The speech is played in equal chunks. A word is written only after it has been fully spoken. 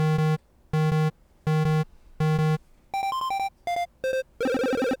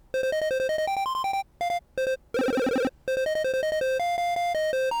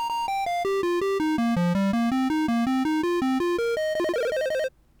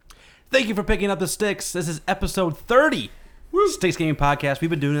Thank you for picking up the sticks. This is episode 30. Sticks Gaming Podcast. We've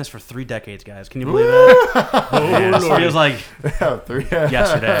been doing this for 3 decades, guys. Can you believe that? It feels like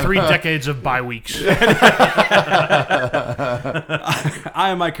yesterday. 3 decades of bye weeks. I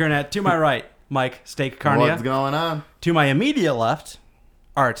am Myke Kernett. To my right, Myke Steak Carnia. What's going on? To my immediate left,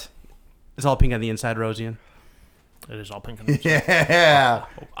 Art. It's all pink on the inside, Rosian. It is all pink on the inside. Yeah.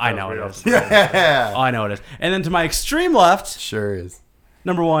 I know it is. Yeah. Oh, I know it is. And then to my extreme left, Sure is.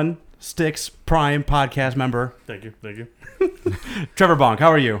 number 1, Sticks Prime podcast member, Thank you. Trevor Bonk. How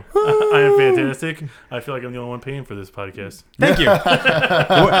are you? I am fantastic. I feel like I'm the only one paying for this podcast. Thank you.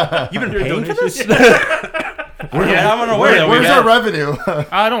 You've been paying for this? Yeah, I'm unaware that Where's our revenue?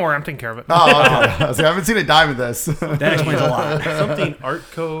 Don't worry, I'm taking care of it. Oh, okay. I haven't seen a dime of this. That explains a lot. Something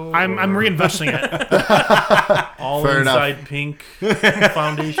Artco. I'm reinvesting it. all Fair inside pink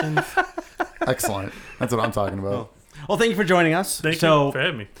foundations. Excellent. That's what I'm talking about. Well, thank you for joining us. Thank you for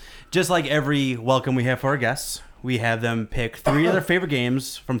having me. Just like every welcome we have for our guests, we have them pick 3 of their favorite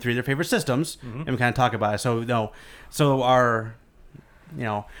games from 3 of their favorite systems, and we kind of talk about it. So our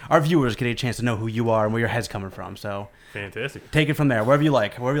viewers get a chance to know who you are and where your head's coming from. So Fantastic. take it from there, wherever you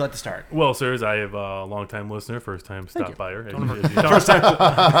like to start. Well, sirs, I have a long-time listener, first time stop buyer. First time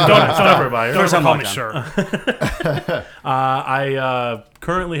buyer. Don't time call me lockdown. sir. I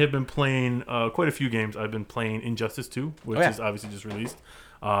currently have been playing quite a few games. I've been playing Injustice 2, which is obviously just released.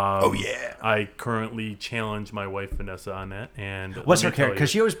 I currently challenge my wife Vanessa on that. And What's her character? Because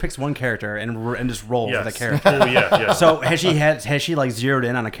she always picks one character and just rolls with the character. Oh yeah. So has she like zeroed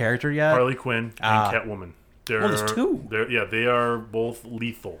in on a character yet? Harley Quinn and Catwoman. there's 2. They are both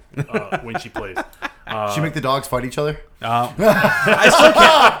lethal when she plays. Should make the dogs fight each other? I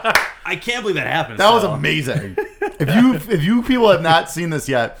can't believe that happened. That was amazing. If you people have not seen this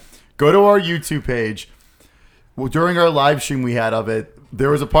yet, go to our YouTube page. Well, during our live stream we had of it, there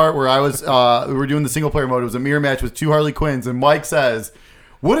was a part where I was we were doing the single player mode. It was a mirror match with 2 Harley Quinns, and Myke says,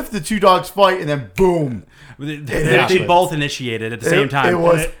 "What if the 2 dogs fight?" And then boom, they both initiated at the same time. It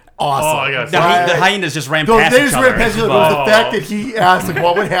was awesome. Oh, I got The hyenas just ran past They each just other. ran past each other. It was the fact that he asked him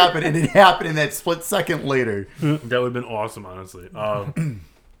what would happen, and it happened in that split second later. That would have been awesome, honestly.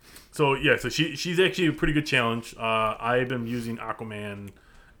 So she's actually a pretty good challenge. I've been using Aquaman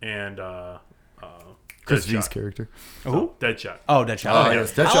and Chris G's Deadshot. character. Who? Deadshot. Oh, Deadshot. Oh, Okay.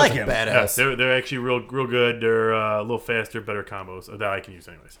 yes. Deadshot's I like him. badass. Yeah, they're actually real good. They're a little faster, better combos that I can use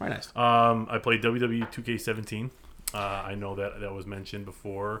anyways. Very nice. I played WWE 2K17. I know that was mentioned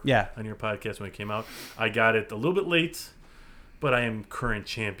before on your podcast when it came out. I got it a little bit late, but I am current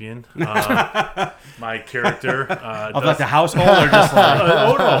champion. My character Of like the household or just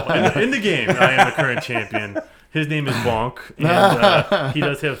like... in the game, I am a current champion. His name is Bonk, and he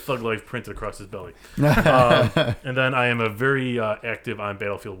does have Thug Life printed across his belly. And then I am a very active on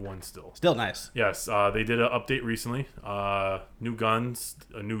Battlefield 1 still. Still nice. Yes, they did an update recently. New guns,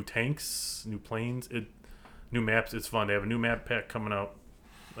 new tanks, new planes, new maps. It's fun. They have a new map pack coming out.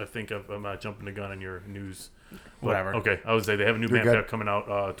 I think I'm not jumping the gun on your news. Whatever. Okay, I would say they have a new map good. pack coming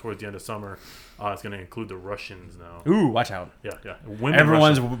out towards the end of summer. It's going to include the Russians now. Ooh, watch out. Yeah.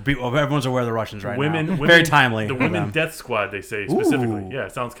 Everyone's aware of the Russians right now. Very timely. The for women them. Death Squad, they say specifically. Ooh. Yeah,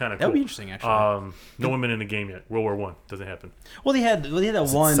 it sounds kind of cool. That would be interesting, actually. No women in the game yet. World War One doesn't happen. Well, they had that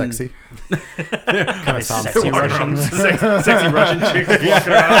one... Sexy. kind of sexy Russians. Sexy Russian chicks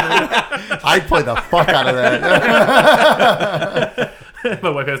walking around. I'd play the fuck out of that.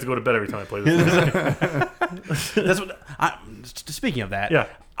 My wife has to go to bed every time I play this. That's what. Speaking of that, Yeah.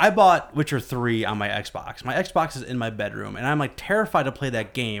 I bought Witcher 3 on my Xbox. My Xbox is in my bedroom, and I'm like terrified to play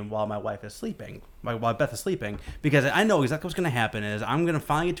that game while my wife is sleeping, while Beth is sleeping, because I know exactly what's going to happen is I'm going to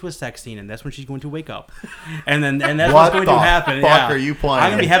finally get to a sex scene, and that's when she's going to wake up, and that's what's going to happen. Fuck are you playing?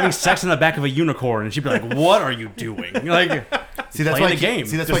 I'm going to be having sex in the back of a unicorn, and she'd be like, "What are you doing?" Like, See, that's playing why the game.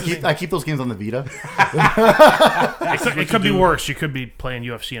 See, that's why I keep those games on the Vita. It could be worse. You could be playing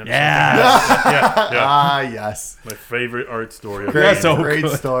UFC on Yeah. Ah, yes. My favorite art story. Great, so great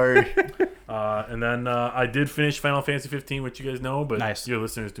good. story. And then I did finish Final Fantasy 15, which you guys know, but Nice. your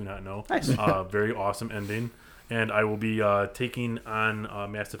listeners do not know. Nice. Very awesome ending. And I will be taking on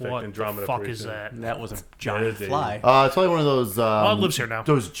Mass Effect What Andromeda. the fuck pretty is soon. that? That was a giant That is a- fly. It's probably one of those. Well, it lives here now.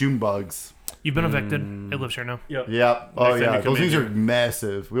 Those June bugs. You've been evicted. It lives here now. Yep. Yeah. Oh Next time yeah. you come Those things in are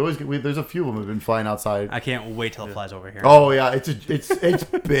massive. There's a few of them have been flying outside. I can't wait till it flies over here. Oh yeah, it's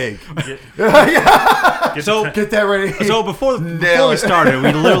big. So Get that ready. So before Nail we it. started,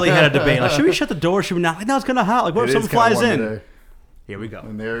 we literally had a debate. Like, should we shut the door? Should we not? Like, no, it's gonna hot. Like, what if It is someone flies kinda in? warm today. Here we go.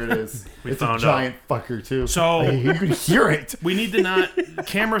 And there it is. It's a found giant fucker too. So you can hear it. we need to not.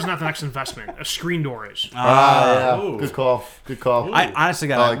 Camera's not the next investment. A screen door is. Yeah. Ooh. Good call. Good call. Ooh. I honestly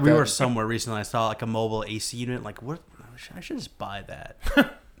got. I like we that. were somewhere recently. I saw like a mobile AC unit. Like, what? I should just buy that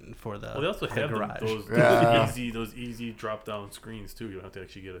for the. Well, they also have garage. those easy drop down screens too. You don't have to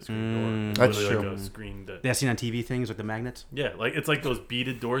actually get a screen door. That's Literally true. Like a screen that. Yeah, seen on TV things with the magnets. Yeah, like it's like those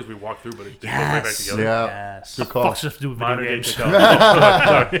beaded doors we walk through, but it goes right back together. Yeah. Yes. Good call. Fuck's stuff to do with video Modern day games.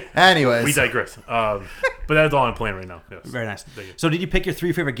 technology. Sorry. Anyways. We digress. But that's all I'm playing right now. Yes. Very nice. Thank you. So, did you pick your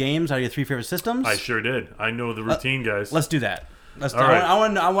 3 favorite games out of your 3 favorite systems? I sure did. I know the routine, guys. Let's do that. Let's. All right. I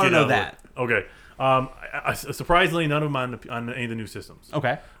want to know that. Okay. Surprisingly, none of them on any of the new systems.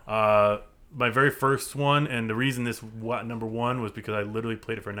 Okay. My very first one, and the reason this number one was because I literally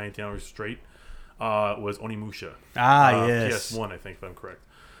played it for 19 hours straight. Was Onimusha. Yes. PS1, I think, if I'm correct.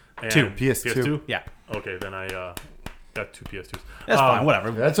 And 2. PS2. Yeah. Okay, then I got 2 PS2s. That's fine.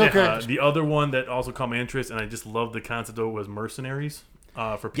 Whatever. That's okay. The other one that also caught my interest, and I just loved the concept of it, was Mercenaries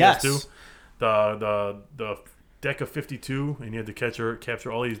for PS2. Yes. The deck of 52, and you had to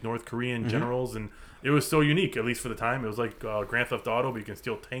capture all these North Korean generals, and it was so unique, at least for the time. It was like Grand Theft Auto, but you can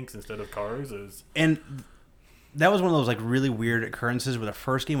steal tanks instead of cars. And that was one of those like really weird occurrences where the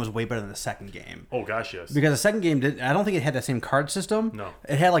first game was way better than the second game. Oh gosh, yes. Because the second game I don't think it had that same card system. No.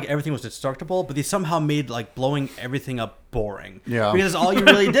 It had like everything was destructible, but they somehow made like blowing everything up boring. Yeah. Because that's all you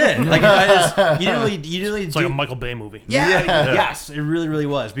really did. Like you didn't really It's like a Michael Bay movie. Yeah. Yes, it really, really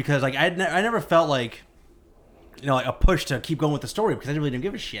was. Because like I never felt like, like a push to keep going with the story because I really didn't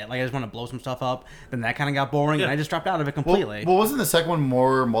give a shit. Like I just want to blow some stuff up. Then that kind of got boring, and I just dropped out of it completely. Well, wasn't the second one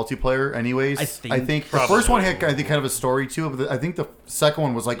more multiplayer anyways? I think the first one had kind of a story to it, but I think the second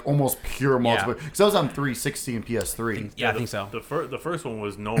one was like almost pure multiplayer. Because that was on 360 and PS3. I think so. The first one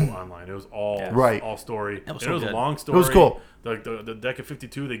was no online. It was all Right. all story. That was And so it was good. a long story. It was cool. The deck of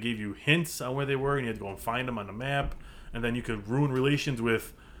 52, they gave you hints on where they were, and you had to go and find them on the map. And then you could ruin relations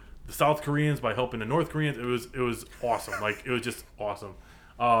with the South Koreans by helping the North Koreans. It was awesome. Like, it was just awesome.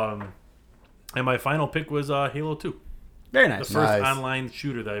 And my final pick was Halo 2. Very The nice. first online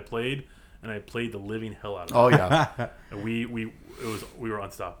shooter that I played, and I played the living hell out of it. Oh yeah. And we were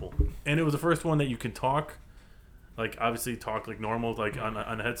unstoppable. And it was the first one that you can talk, like obviously talk like normal, like on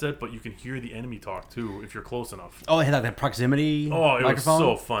a headset, but you can hear the enemy talk too if you're close enough. Oh, it had like that proximity was microphone?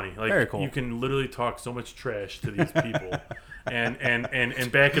 so funny. Like, Very cool. You can literally talk so much trash to these people. and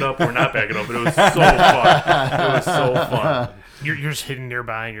back it up or not back it up, but it was so fun. It was so fun. You're just hidden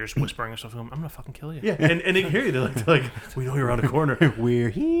nearby and you're just whispering stuff to them. I'm gonna fucking kill you. Yeah, and they can hear you. They're like, we know you're around the corner. We're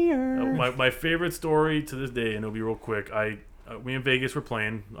here. My favorite story to this day, and it'll be real quick. Me and Vegas were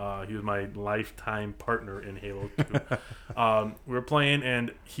playing. He was my lifetime partner in Halo 2. We were playing,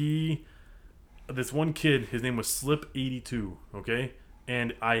 and this one kid, his name was Slip82. Okay,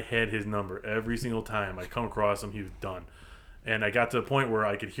 and I had his number every single time I come across him. He was done, and I got to the point where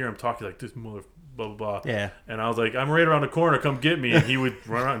I could hear him talking like this mother. Blah, blah, blah. Yeah. And I was like, I'm right around the corner. Come get me. And he would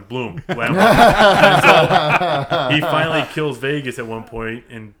run around and boom. And so he finally kills Vegas at one point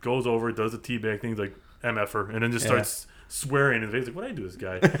and goes over, does the teabag thing, like MFer, and then just starts swearing. And Vegas like, what did I do to this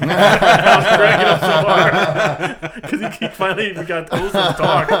guy? I was cracking up so hard because he finally got close to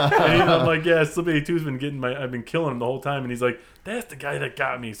talk. And I'm like, yeah, Slip82's been getting I've been killing him the whole time. And he's like, that's the guy that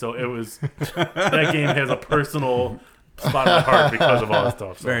got me. So it was, that game has a personal spot in my heart because of all that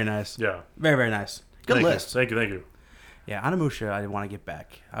stuff. So, Very nice. Yeah. Very, very nice. Good Thank list. You. Thank you. Yeah, Onimusha, I want to get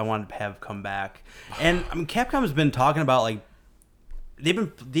back. I want to have come back. And I mean, Capcom has been talking about like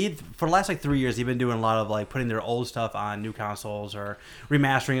for the last like 3 years, they've been doing a lot of like putting their old stuff on new consoles or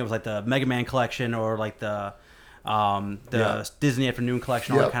remastering it with like the Mega Man collection or like the Disney Afternoon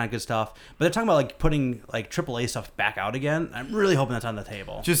collection, all that kind of good stuff. But they're talking about like putting like AAA stuff back out again. I'm really hoping that's on the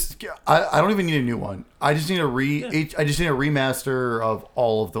table. I don't even need a new one. I just need a remaster of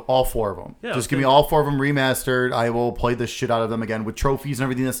all 4 of them. Yeah, just give me all 4 of them remastered. I will play the shit out of them again with trophies and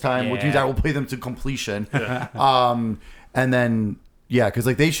everything this time. Which means I will play them to completion. And then because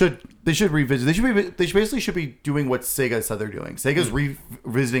like they should revisit. They should be doing what Sega said they're doing. Sega's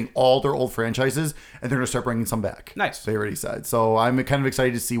revisiting all their old franchises, and they're gonna start bringing some back. Nice. They already said. So I'm kind of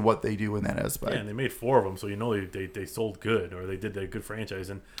excited to see what they do in that aspect. Yeah, and they made 4 of them, so you know they sold good, or they did a good franchise.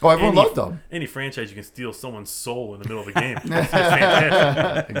 And everyone loved them. Any franchise you can steal someone's soul in the middle of a game. It's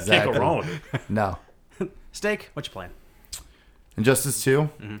fantastic. Exactly. Can't go wrong with it. No. Steak, what you playing? Injustice 2.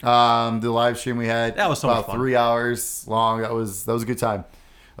 The live stream we had, that was so much about fun. 3 hours long. That was a good time.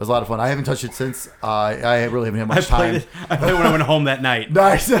 It was a lot of fun. I haven't touched it since. I really haven't had much time. I played when I went home that night.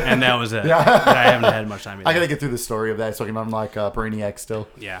 Nice. And that was it. Yeah. I haven't had much time either. I gotta get through the story of that so I can unlock Brainiac still.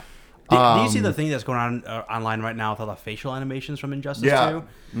 Yeah. Do you see the thing that's going on online right now with all the facial animations from Injustice 2?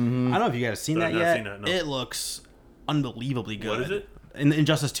 Mm-hmm. I don't know if you guys have seen that yet. No. It looks unbelievably good. What is it? In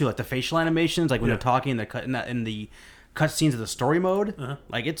Injustice 2, like the facial animations, like when they're talking, they're cutting that in the cut scenes of the story mode.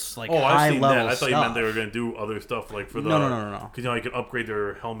 Like it's like high level that. I thought stuff. you meant they were going to do other stuff like for the no. Because you could upgrade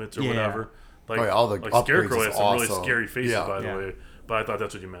their helmets or whatever. Like, all the like Scarecrow has some awesome. really scary faces, by the way. But I thought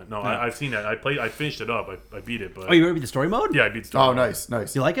that's what you meant. No, I've seen that. I finished it up. I beat it. But you already beat the story mode? Yeah, I beat the story mode.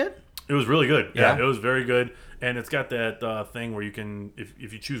 Nice. You like it? It was really good. Yeah, it was very good. And it's got that thing where you can,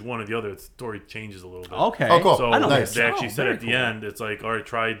 if you choose one or the other, the story changes a little bit. Okay. Oh, cool. So Nice. they actually said at the end, it's like, all right,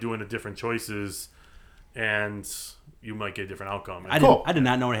 try doing the different choices, and you might get a different outcome. I did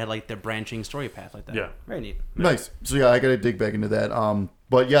not know it had like the branching story path like that. Yeah. Very neat. Nice. So I got to dig back into that.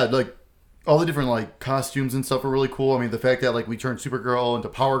 But yeah, like all the different like costumes and stuff are really cool. I mean, the fact that like we turned Supergirl into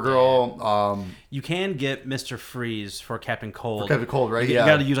Power Girl. You can get Mr. Freeze for Captain Cold. Right? You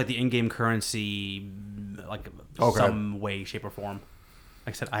got to use like the in-game currency, like some way, shape, or form.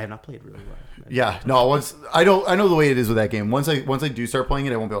 Like I said, I have not played really well. Yeah, no. I know the way it is with that game. Once I do start playing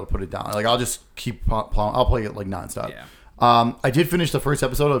it, I won't be able to put it down. Like I'll just keep plowing. I'll play it like nonstop. Yeah. I did finish the first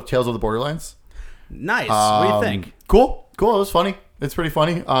episode of Tales of the Borderlands. Nice. What do you think? Cool. It was funny. It's pretty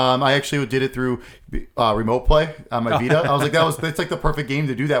funny. I actually did it through remote play on my Vita. I was like, that's like the perfect game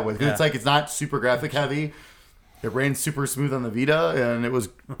to do that with. It's like it's not super graphic heavy. It ran super smooth on the Vita, and it was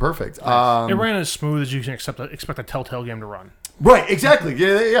perfect. It ran as smooth as you can expect a Telltale game to run. Right, exactly.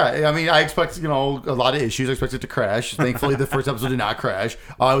 Yeah. I mean, I expect, a lot of issues. I expect it to crash. Thankfully, the first episode did not crash.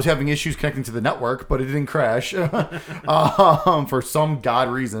 I was having issues connecting to the network, but it didn't crash for some god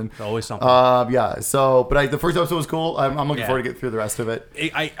reason. Always something. Yeah. So, but the first episode was cool. I'm looking forward to get through the rest of it.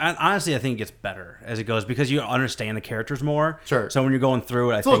 I honestly, I think it gets better as it goes because you understand the characters more. Sure. So when you're going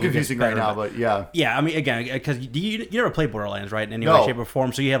through it, It's a little confusing right now, but yeah. Yeah, I mean, again, because you never played Borderlands, right? In any way, shape, or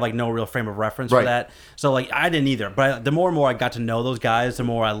form, so you have like no real frame of reference for that. So like, I didn't either. But the more and more I got to know those guys, the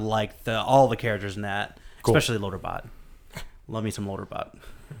more I liked all the characters in that, especially Loaderbot. Love me some Loaderbot.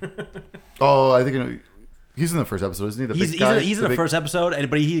 Oh, I think he's in the first episode, isn't he? He's in the first episode,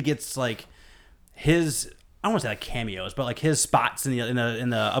 but he gets like his. I don't want to say like cameos, but like his spots in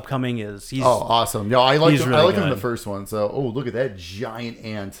the upcoming is. Awesome! Yeah, I liked him. Really I liked him in the first one. So, look at that giant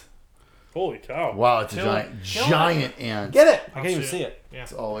ant. Holy cow! Wow, it's a giant ant. Get it? I can't even see it. Yeah.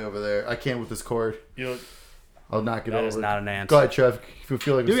 It's all the way over there. I can't with this cord. I'll knock it over. That is not an ant. Go ahead, Trev. If you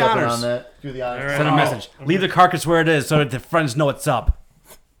feel like Do we're the stepping honors. on that, do the honors. Send a message. Leave the carcass where it is so that the friends know what's up.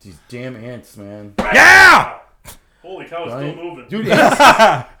 These damn ants, man. Yeah! Holy cow, it's still moving. Dude,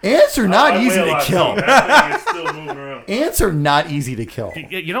 ants are not easy to kill. It's still moving around. Ants are not easy to kill.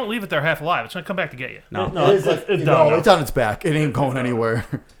 You don't leave it there half alive. It's going to come back to get you. No. It's done. It's on its back. It ain't going anywhere.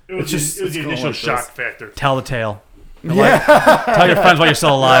 It was the initial shock factor. Tell the tale. Yeah. Tell your friends while you're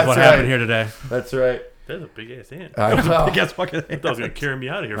still alive what That's happened right. here today. That's right. That's a big ass ant. I know. Guess fucking. I thought it was going to carry me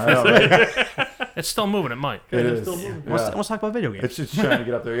out of here. I know, right? It's still moving. It might. It is. still moving. Yeah. Let's talk about video games. It's just trying to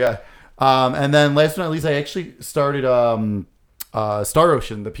get up there, yeah. And then last but not least, I actually started Star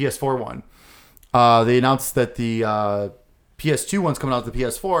Ocean, the PS4 one. They announced that the PS2 one's coming out to the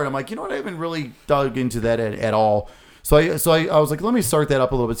PS4, and I'm like, you know what? I haven't really dug into that at all. So I was like, let me start that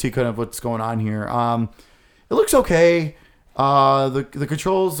up a little bit, see kind of what's going on here. It looks okay. The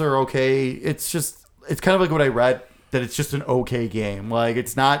controls are okay. It's kind of like what I read, that it's just an okay game. Like,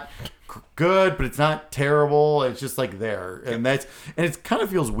 it's not good, but it's not terrible. It's just like there, and it kind of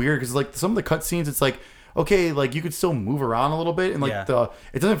feels weird because like some of the cutscenes, it's like, okay, like you could still move around a little bit, and like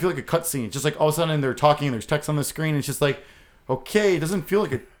it doesn't feel like a cutscene. It's just like all of a sudden they're talking and there's text on the screen. It's just like, okay, it doesn't feel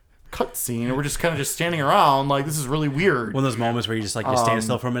like a cutscene, and we're just kind of just standing around. Like, this is really weird. One of those moments where you just like you stand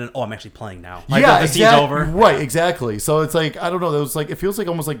still for a minute. Oh, I'm actually playing now. Like, the scene's over. Right, exactly. So it's like, I don't know. It was like, it feels like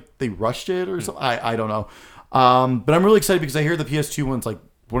almost like they rushed it or something. I don't know. But I'm really excited because I hear the PS2 one's like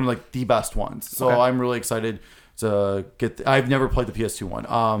one of like the best ones. So I'm really excited to get. I've never played the PS2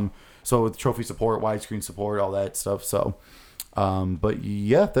 one. So with trophy support, widescreen support, all that stuff. So, but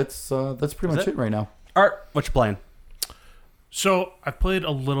yeah, that's pretty much it right now. Art, what you playing? So I've played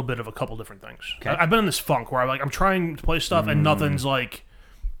a little bit of a couple different things. Okay. I've been in this funk where I'm trying to play stuff and nothing's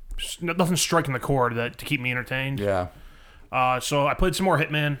striking the chord to keep me entertained. Yeah. So I played some more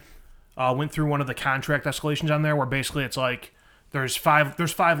Hitman. Went through one of the contract escalations on there where basically it's like there's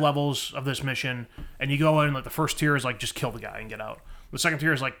five levels of this mission, and you go in like the first tier is like just kill the guy and get out. The second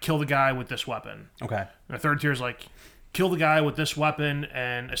tier is like kill the guy with this weapon. Okay. And the third tier is like kill the guy with this weapon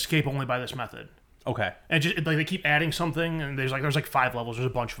and escape only by this method. Okay. And just like they keep adding something, and there's like 5 levels. There's a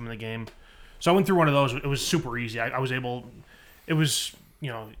bunch of them in the game. So I went through one of those. It was super easy. I was able. It was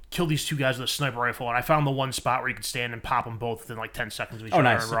kill these two guys with a sniper rifle, and I found the one spot where you could stand and pop them both within like 10 seconds of each other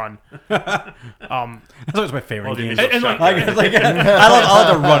nice. and run. That's always my favorite game. And I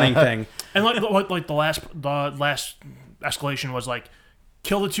love the running thing. And like the last escalation was like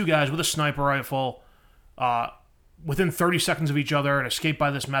kill the two guys with a sniper rifle within 30 seconds of each other and escape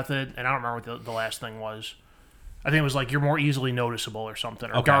by this method. And I don't remember what the last thing was. I think it was like you're more easily noticeable or something,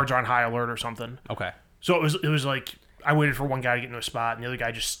 or guards are on high alert or something. Okay. So it was like I waited for one guy to get into a spot, and the other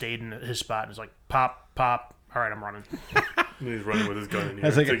guy just stayed in his spot and was like, pop. All right, I'm running. He's running with his gun in here.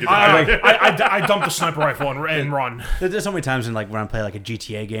 I dumped the sniper rifle and run. There's so many times when I play like a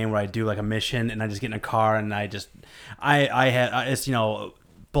GTA game where I do like a mission and I just get in a car and it's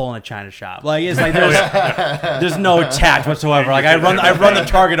bull in a china shop. Like it's like there's no tact whatsoever. Like I run the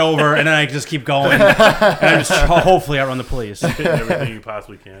target over and then I just keep going and I just hopefully I run the police. Everything you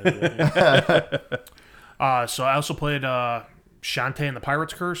possibly can. So I also played Shantae and the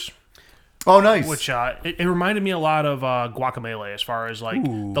Pirate's Curse. Oh, nice. Which it reminded me a lot of Guacamelee as far as like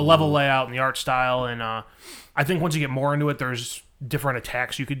the level layout and the art style. And I think once you get more into it, there's different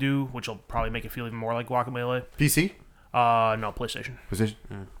attacks you could do, which will probably make it feel even more like Guacamelee. PC? No, PlayStation.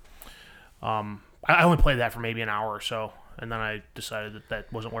 I only played that for maybe an hour or so, and then I decided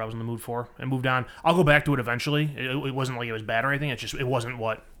that wasn't what I was in the mood for, and moved on. I'll go back to it eventually. It wasn't like it was bad or anything. It's just it wasn't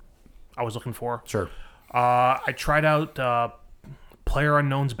what I was looking for. Sure. I tried out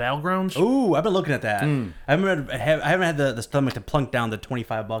PlayerUnknown's Battlegrounds. Ooh, I've been looking at that. I haven't had the stomach to plunk down the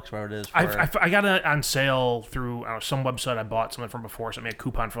 $25, whatever it is. I got it on sale through some website I bought something from before, so I made a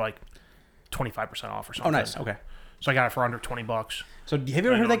coupon for like 25% off or something. Oh, nice. Okay. So I got it for under $20. So have you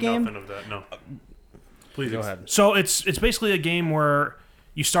ever heard of that game? Nothing of that. No. Please go ahead. So it's basically a game where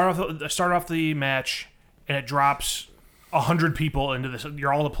you start off the match and it drops 100 people into this.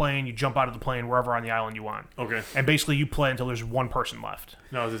 You're all in the plane. You jump out of the plane wherever on the island you want. Okay. And basically you play until there's one person left.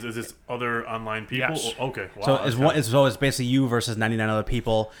 Now is this other online people? Yes. Okay. Wow, So it's basically you versus 99 other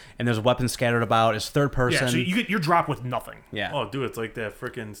people, and there's weapons scattered about. It's third person. Yeah. So you're dropped with nothing. Yeah. Oh, dude, it's like that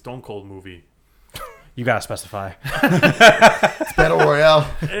freaking Stone Cold movie. You gotta specify. It's Battle Royale.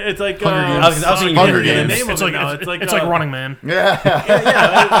 It's like I was thinking Hunger Games. Games. It's like Running Man. Yeah.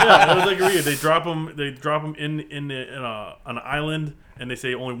 Yeah, it was like weird. They drop them in an island, and they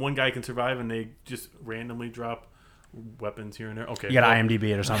say only one guy can survive, and they just randomly drop weapons here and there. Okay, You gotta IMDb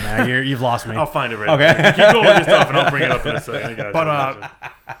it or something. You've lost me. I'll find it right. Okay. Now. Keep going with your stuff, and I'll bring it up in a second.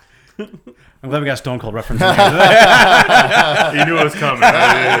 I'm glad we got Stone Cold reference. You knew it was coming.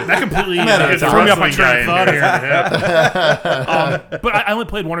 That completely threw me off my train of thought here. But I only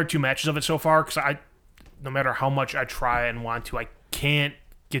played one or two matches of it so far because no matter how much I try and want to, I can't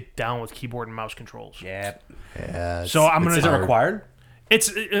get down with keyboard and mouse controls. Yeah. So I'm gonna. Is it required?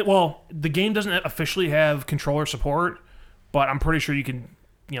 Well, the game doesn't officially have controller support, but I'm pretty sure you can.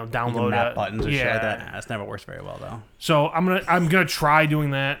 Download You can map buttons or yeah. shit like that. Nah, that's never works very well though. So I'm gonna try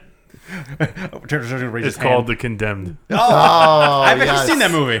doing that. It's called The Condemned. I've actually seen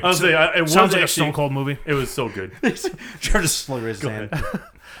that movie. I'll say it Sounds like a Stone Cold movie. It was so good. Trevor just slowly raised his hand. I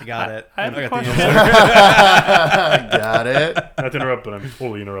got it. I have a question. Got it. Not to interrupt, but I'm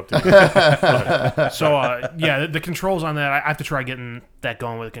totally interrupting. So the controls on that, I have to try getting that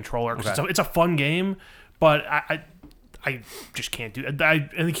going with a controller because it's a fun game, but I just can't do it.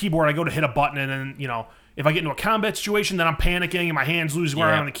 In the keyboard, I go to hit a button and then if I get into a combat situation, then I'm panicking and my hands lose where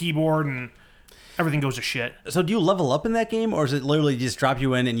I'm on the keyboard and everything goes to shit. So do you level up in that game, or is it literally just drop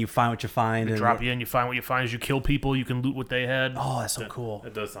you in and you find what you find? Drop you in, you find what you find. As you kill people, you can loot what they had. Oh, that's so cool.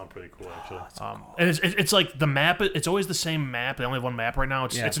 It does sound pretty cool, actually. And it's like the map. It's always the same map. They only have one map right now.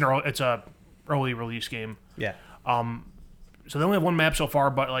 It's a early release game. Yeah. So they only have one map so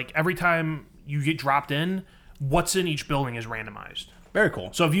far, but like every time you get dropped in, what's in each building is randomized. Very cool.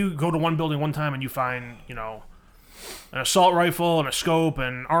 So if you go to one building one time and you find, an assault rifle and a scope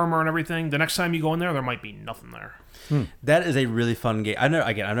and armor and everything, the next time you go in there might be nothing there. That is a really fun game. I've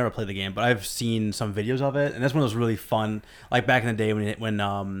never played the game, but I've seen some videos of it, and that's one of those really fun. Like back in the day when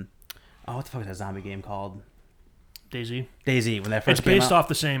what the fuck is that zombie game called? DayZ. When that first It's based off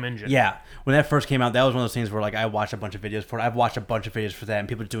the same engine. Yeah, when that first came out, that was one of those things where like I watched a bunch of videos for it. I've watched a bunch of videos for that, and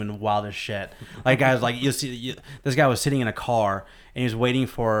people doing the wildest shit. Like guys, like this guy was sitting in a car and he was waiting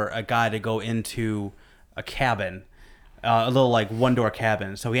for a guy to go into a cabin, a little like one-door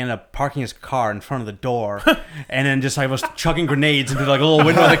cabin. So he ended up parking his car in front of the door, and then just like was chucking grenades into like a little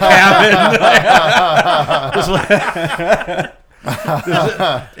window of the cabin.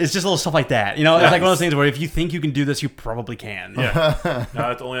 It's just little stuff like that, It's like one of those things where if you think you can do this, you probably can. Yeah.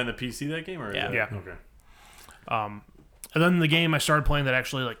 Now it's only on the PC, that game, or Yeah. Okay. And then the game I started playing that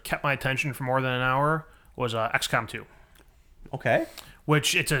actually like kept my attention for more than an hour was XCOM 2. Okay.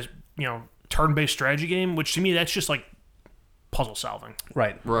 which it's a turn-based strategy game. Which to me, that's just like puzzle solving.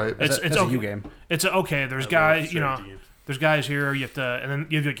 Right. It's a you game. It's okay. There's guys, there's guys here. You have to, and then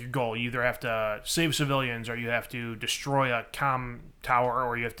you have like your goal. You either have to save civilians, or you have to destroy a comm tower,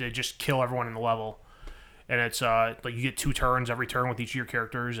 or you have to just kill everyone in the level. And it's like you get 2 turns every turn with each of your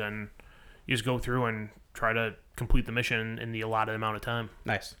characters, and you just go through and try to complete the mission in the allotted amount of time.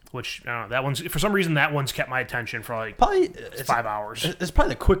 Nice. Which I don't know, that one's for some reason that one's kept my attention for like probably 5 hours. It's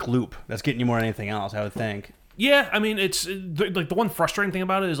probably the quick loop that's getting you more than anything else, I would think. Yeah, I mean, it's like the one frustrating thing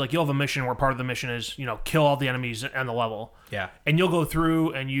about it is like you'll have a mission where part of the mission is kill all the enemies on the level. Yeah. And you'll go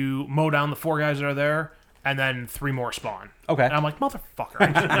through and you mow down the 4 guys that are there, and then 3 more spawn. Okay. And I'm like, motherfucker.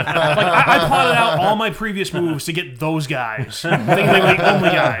 I plotted out all my previous moves to get those guys, thinking they were the only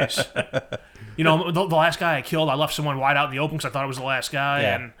guys. The last guy I killed, I left someone wide out in the open because I thought it was the last guy.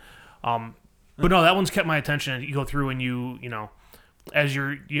 Yeah. And but no, that one's kept my attention. You go through and as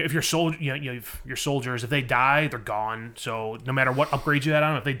your soldiers, if they die, they're gone. So no matter what upgrades you had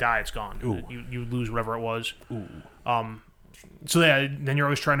on them, if they die, it's gone. You lose whatever it was. So then you're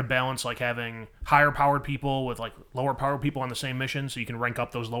always trying to balance like having higher powered people with like lower powered people on the same mission, so you can rank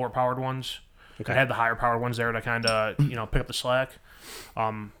up those lower powered ones. Okay. I had the higher powered ones there to kind of pick up the slack.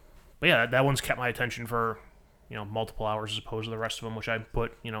 But yeah, that one's kept my attention for multiple hours as opposed to the rest of them, which I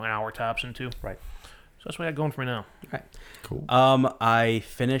put an hour tops into. Right. So that's what I got going for me now. Right. Cool. I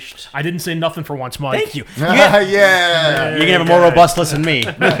finished. I didn't say nothing for once, Myke. Thank you. Yeah. You can have a more robust list than me.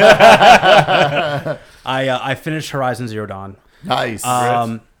 I finished Horizon Zero Dawn. Nice.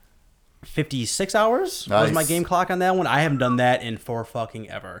 56 hours was my game clock on that one. I haven't done that in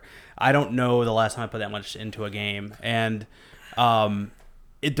fucking ever. I don't know the last time I put that much into a game. And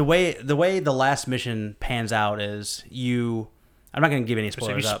the way the last mission pans out is you. I'm not going to give any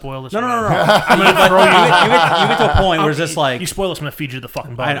spoilers up. Spoil this no. I'm going to throw you get to a point where it's just like... You spoil this, I'm going to feed you the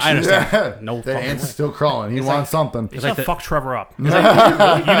fucking bugs. I understand. Yeah. No the fucking ant's way. still crawling. He wants something. He's going to fuck Trevor up. You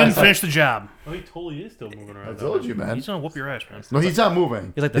didn't finish the job. Oh, he totally is still moving around. I told you, man. He's going to whip your ass, man. No, he's not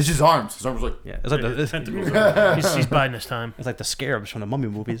moving. He's like it's his arms. His arms are like... Yeah, it's like the tentacles. He's biding his time. It's like the scarabs from the Mummy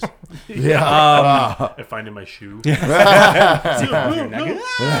movies. Yeah. I find in my shoe. What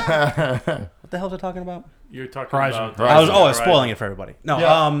the hell was I talking about? You're talking Horizon. about... I was spoiling it for everybody. No,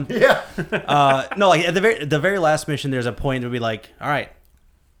 Yeah. no, like at the very last mission, there's a point to be like, all right,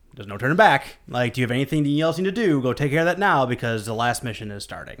 there's no turning back. Like, do you have anything else you need to do? Go take care of that now because the last mission is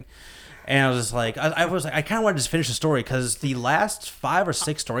starting. And I was just like, I kind of wanted to just finish the story because the last 5 or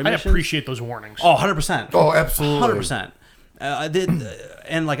 6 story missions. I appreciate those warnings. Oh, 100%. Oh, absolutely. 100%.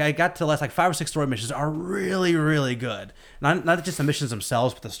 And like I got to the last like 5 or 6 story missions are really, really good. Not just the missions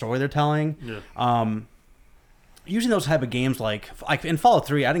themselves, but the story they're telling. Yeah. Usually those type of games, like in Fallout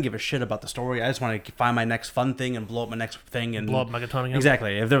 3, I didn't give a shit about the story. I just want to find my next fun thing and blow up my next thing and blow up Megaton again.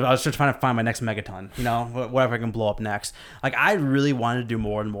 Exactly. I was just trying to find my next Megaton, whatever I can blow up next. Like I really wanted to do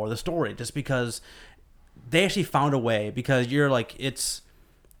more and more of the story, just because they actually found a way. Because you're like it's,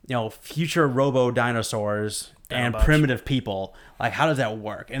 future robo dinosaurs and primitive people. Like how does that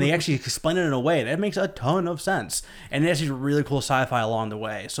work? And they actually explain it in a way that makes a ton of sense. And it's actually really cool sci-fi along the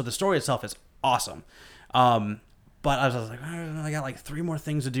way. So the story itself is awesome. But I was like, I got like 3 more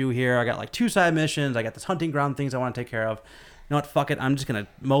things to do here. I got like 2 side missions. I got this hunting ground things I want to take care of. You know what? Fuck it. I'm just going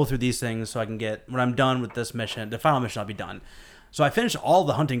to mow through these things so I can get, when I'm done with this mission, the final mission, I'll be done. So I finished all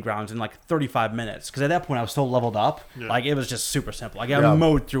the hunting grounds in like 35 minutes. Because at that point I was so leveled up. Yeah. Like it was just super simple. Like I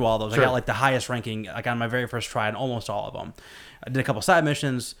mowed through all those. Sure. I got like the highest ranking like on my very first try in almost all of them. I did a couple side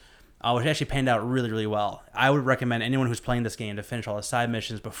missions. Which actually panned out really, really well. I would recommend anyone who's playing this game to finish all the side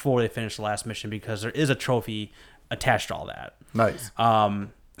missions before they finish the last mission because there is a trophy attached to all that. Nice.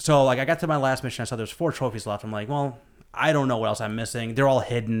 So like I got to my last mission, I saw there's 4 trophies left. I'm like, well, I don't know what else I'm missing. They're all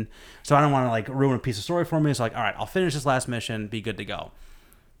hidden, so I don't want to like ruin a piece of story for me. So like, all right, I'll finish this last mission, be good to go.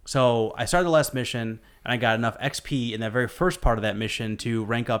 So I started the last mission, and I got enough XP in that very first part of that mission to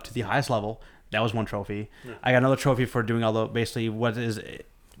rank up to the highest level. That was 1 trophy. Yeah. I got another trophy for doing all the basically what is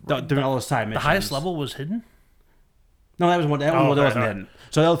doing all those side missions. The highest level was hidden? No, that was one. That one wasn't hidden.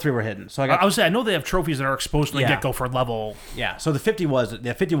 So the other 3 were hidden. So I would say I know they have trophies that are exposed from the get-go for level. Yeah. So the 50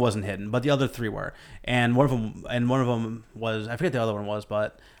 wasn't hidden, but the other 3 were, and one of them was, I forget the other one was,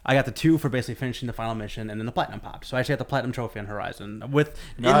 but I got the 2 for basically finishing the final mission, and then the platinum popped. So I actually got the platinum trophy on Horizon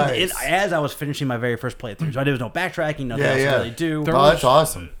as I was finishing my very first playthrough. So there was no backtracking, nothing else to really do. That's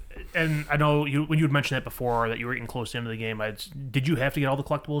awesome. And I know when you had mentioned that before that you were getting close to the end of the game. Did you have to get all the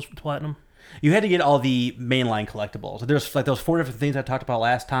collectibles for platinum? You had to get all the mainline collectibles. There's like those 4 different things I talked about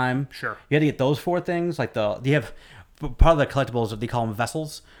last time. Sure. You had to get those 4 things. Like you have part of the collectibles, they call them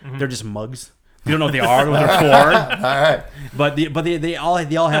vessels. Mm-hmm. They're just mugs. You don't know what they are, what they're for. All right. But they all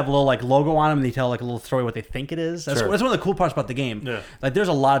have a little like logo on them, and they tell like a little story what they think it is. That's one of the cool parts about the game. Yeah. Like there's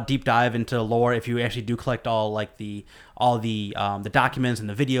a lot of deep dive into lore if you actually do collect all the documents and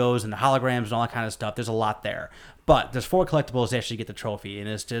the videos and the holograms and all that kind of stuff. There's a lot there. But there's 4 collectibles to actually get the trophy,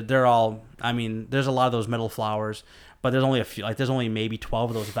 and they're all. I mean, there's a lot of those metal flowers, but there's only a few. Like there's only maybe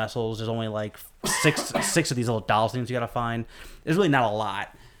 12 of those vessels. There's only like six of these little doll things you gotta find. There's really not a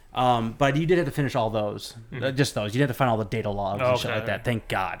lot. But you did have to finish all those, just those. You did have to find all the data logs and shit like that. Thank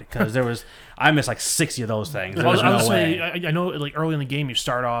God, because I missed like 60 of those things. I was saying, I know like early in the game you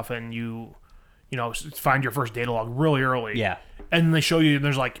start off and you find your first data log really early. Yeah, and then they show you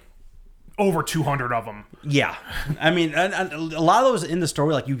there's like over 200 of them. Yeah, I mean, and a lot of those in the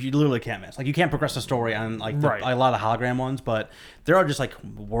story, like you literally can't miss. Like you can't progress the story on like a lot of the hologram ones, but there are just like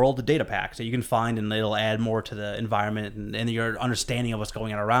world data packs that you can find, and it'll add more to the environment and your understanding of what's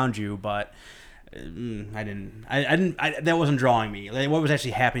going on around you. But that wasn't drawing me. Like, what was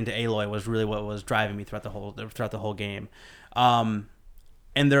actually happening to Aloy was really what was driving me throughout the whole game. And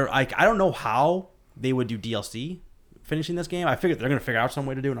I don't know how they would do DLC finishing this game. I figured they're going to figure out some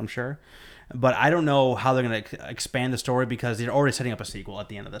way to do it, I'm sure. But I don't know how they're going to expand the story because they're already setting up a sequel at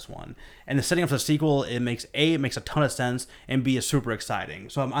the end of this one. And the setting up for the sequel, it makes a ton of sense, and B, is super exciting.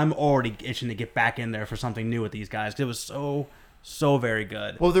 So I'm already itching to get back in there for something new with these guys because it was so very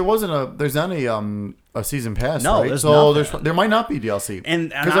good. Well, there's not a season pass, no, right? There's so there might not be DLC. And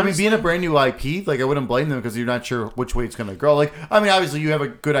because I mean, being a brand new IP, like I wouldn't blame them because you're not sure which way it's going to go. Like, I mean, obviously you have a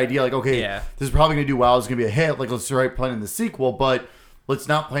good idea, like okay, this is probably going to do well. It's going to be a hit. Like, let's start planning the sequel, but let's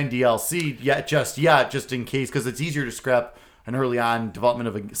not plan DLC just in case, because it's easier to scrap an early on development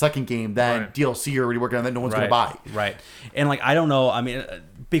of a second game than DLC you're already working on that no one's going to buy. Right. And like, I don't know. I mean,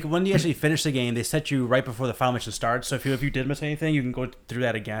 because when you actually finish the game, they set you right before the final mission starts. So if you did miss anything, you can go through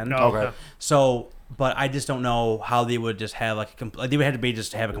that again. Oh, okay. So, but I just don't know how they would just have like they would have to be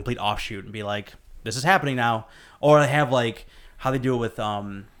just to have a complete offshoot and be like, this is happening now, or they have like how they do it with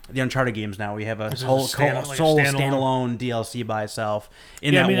the Uncharted games now. We have a whole standalone DLC by itself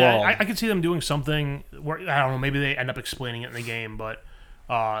in that world. I could see them doing something where, I don't know, maybe they end up explaining it in the game, but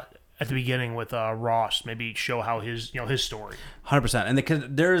at the beginning with Ross, maybe show how his story. 100%. And because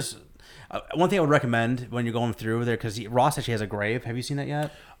there's one thing I would recommend when you're going through there, because Ross actually has a grave. Have you seen that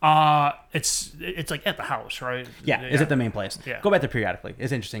yet? It's like at the house, right? Yeah, it's at the main place. Yeah. Go back there periodically.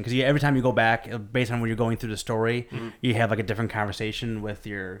 It's interesting because every time you go back, based on when you're going through the story, you have like a different conversation with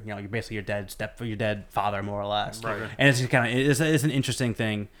your basically your dead father, more or less. Right. And it's just it's an interesting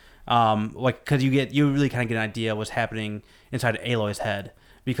thing, like because you really kind of get an idea of what's happening inside of Aloy's head,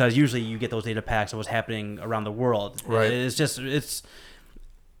 because usually you get those data packs of what's happening around the world. Right.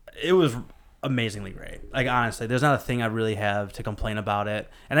 It was amazingly great. Like, honestly, there's not a thing I really have to complain about it.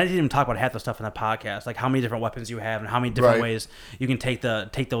 And I didn't even talk about half the stuff in the podcast, like how many different weapons you have and how many different ways you can take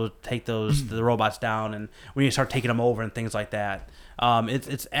the robots down, and when you start taking them over and things like that.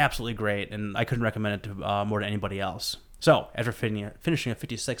 It's absolutely great, and I couldn't recommend it to more to anybody else. So, after finishing a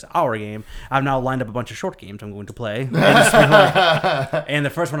 56-hour game, I've now lined up a bunch of short games I'm going to play. And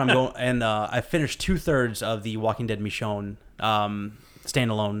the first one I finished 2/3 of the Walking Dead Michonne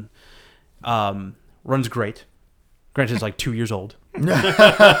standalone. Runs great. Granted, it's like 2 years old, but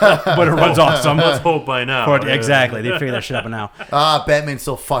it runs awesome. Let's hope by now. Exactly, they figured that shit out by now. Batman's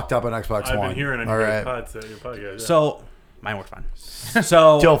still fucked up on Xbox One. I've been hearing on your podcast. Yeah. So mine works fine.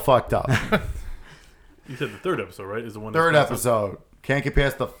 So still fucked up. You said the third episode, right? Is the one. Third episode. Can't get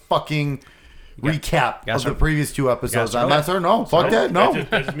past the fucking recap of the previous 2 episodes. I'm not certain. No, fuck that. No,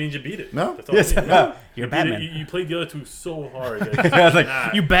 that just means you beat it. No, that's all it means. You're Batman. You played the other 2 so hard. I was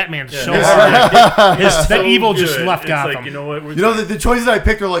like, you Batman so hard. That evil just left Gotham. Like, you know what? The choices I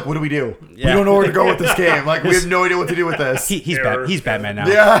picked are like, what do we do? Yeah. We don't know where to go with this game. Like, we have no idea what to do with this. He's Batman now.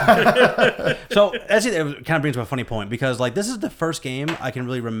 Yeah. So actually, it kind of brings up a funny point, because like this is the first game I can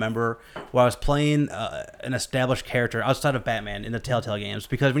really remember where I was playing an established character outside of Batman in the Telltale games.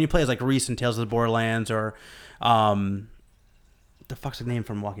 Because when you play as like Reese in Tales of the Borderlands, or the fuck's the name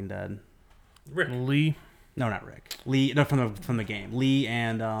from Walking Dead? Rick. Lee. No, not Rick. Lee. No, from the game. Lee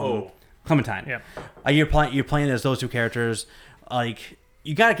and Clementine. Yeah. You're playing as those 2 characters. Like,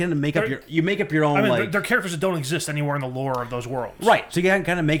 you gotta kind of make up your own. I mean, like, they're characters that don't exist anywhere in the lore of those worlds. Right. So you gotta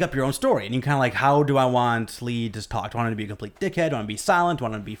kind of make up your own story, and you kind of like, how do I want Lee to talk? Do I want him to be a complete dickhead? Do I want him to be silent? Do I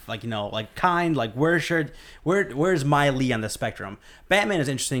want him to be like kind? Like, where's my Lee on the spectrum? Batman is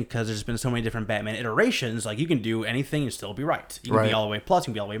interesting because there's been so many different Batman iterations. Like, you can do anything and still be right. You can be all the way plus,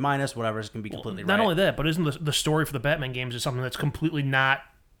 you can be all the way minus, whatever. It can be completely right. Not only that, but isn't the story for the Batman games is something that's completely not,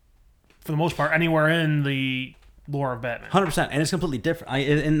 for the most part, anywhere in the lore of Batman. 100%, and it's completely different.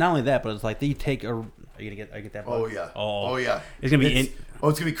 And not only that, but it's like they take a. Are you gonna get that? Oh yeah. Oh yeah. It's gonna be it's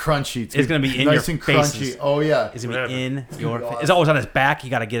gonna be crunchy. It's gonna be in nice your and crunchy. faces. Oh yeah. It's gonna be in your face. It's always on his back.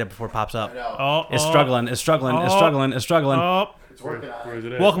 You gotta get it before it pops up. It's struggling. It's struggling. It's struggling. It's struggling. It's working out. Where is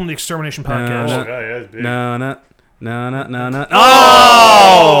it at? Welcome to the Extermination Podcast. Oh, yeah, it's big. No.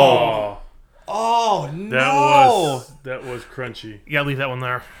 Oh! Oh no! That was crunchy. You gotta leave that one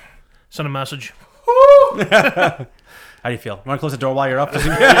there. Send a message. How do you feel? You want to close the door while you're up?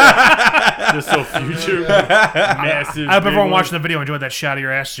 Just so future massive. I hope everyone watching the video enjoyed that shot of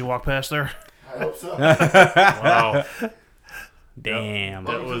your ass as you walk past there. I hope so. Wow. Damn.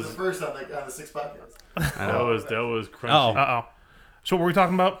 That was the first on the 6 podcast. That was crunchy. Uh-oh. So what were we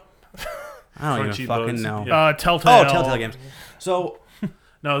talking about? I don't Crunchy even fucking bugs. know. Yeah. Telltale. Telltale Games. So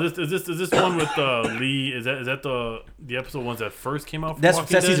No, is this one with Lee? Is that the episode ones that first came out? that's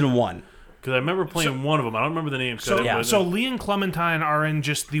season 1. Because I remember playing one of them. I don't remember the name. So Lee and Clementine are in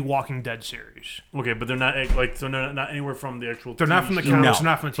just the Walking Dead series. Okay, but they're not they're not anywhere from the actual. They're not from the show. comics. No. They're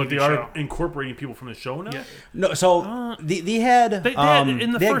not from the TV But they show. are incorporating people from the show now. Yeah. No, so they had They had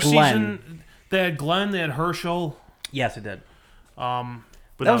in the they had first Glenn. season. They had Glenn. They had Herschel. Yes, it did. But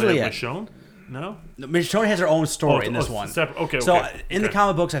That now was they really have it. Michonne? No. Michonne has her own story in this one. Separate. Okay. So in the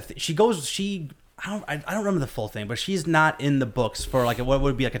comic books, she I don't remember the full thing, but she's not in the books for like what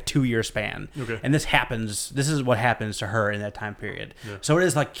would be like a 2-year span. Okay. And this is what happens to her in that time period. Yeah. So it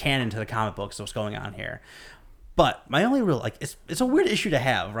is like canon to the comic books what's going on here. But my only real it's a weird issue to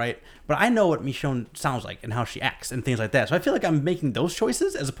have, right? But I know what Michonne sounds like and how she acts and things like that. So I feel like I'm making those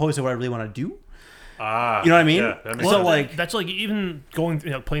choices as opposed to what I really want to do. You know what I mean? Yeah, that makes So sense. That's like even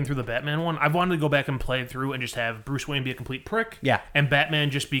playing through the Batman one. I've wanted to go back and play through and just have Bruce Wayne be a complete prick. Yeah. And Batman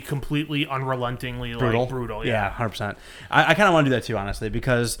just be completely unrelentingly brutal. Yeah, 100%. I kind of want to do that too, honestly,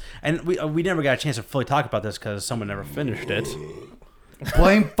 because we never got a chance to fully talk about this because someone never finished it.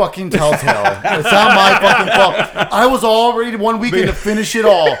 Blame fucking Telltale. It's not my fucking fault. I was all ready 1 weekend to finish it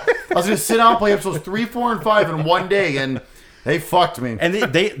all. I was gonna sit down and play episodes 3, 4, and 5 in one day, and they fucked me. And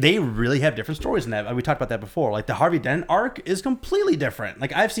they really have different stories in that. We talked about that before. Like the Harvey Dent arc is completely different.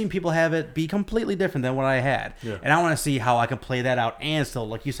 Like I've seen people have it be completely different than what I had. Yeah. And I want to see how I can play that out and still,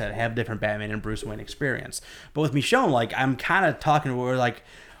 like you said, have different Batman and Bruce Wayne experience. But with Michonne, like I'm kind of talking where like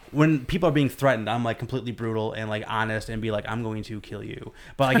when people are being threatened, I'm like completely brutal and like honest and be like, I'm going to kill you.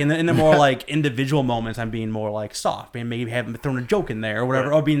 But like in the more like individual moments, I'm being more like soft and maybe having thrown a joke in there or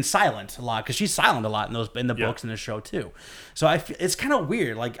whatever, or being silent a lot because she's silent a lot in the books and the show too. So it's kind of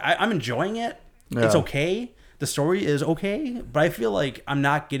weird. Like I'm enjoying it. Yeah. It's okay. The story is okay, but I feel like I'm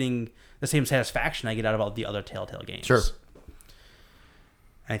not getting the same satisfaction I get out of all the other Telltale games. Sure.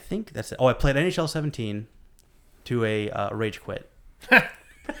 I think that's it. Oh, I played NHL 17 to a rage quit.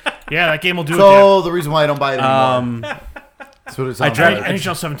 Yeah, that game will do it. So the reason why I don't buy it anymore. That's what it sounds like.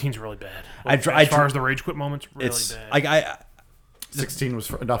 NHL 17 is really bad. As far as the rage quit moments, really it's bad. like 16 was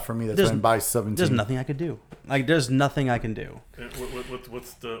enough for me. That's There's- why I buy 17. there's nothing I could do. Like there's nothing I can do.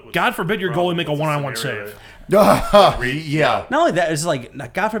 What's the? God forbid your goalie make a what's the one-on-one scenario? save. Yeah. Not only that, it's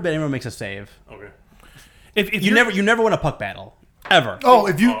like God forbid anyone makes a save. Okay. If You never win a puck battle ever. Oh,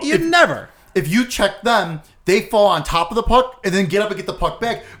 You never. if you check them, they fall on top of the puck and then get up and get the puck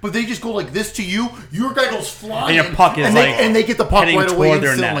back. But they just go like this to you. Your guy goes flying, And your puck is and they get the puck heading right away toward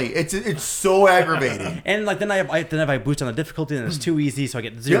their instantly. net. It's so aggravating. And like then I boost on the difficulty and it's too easy, so I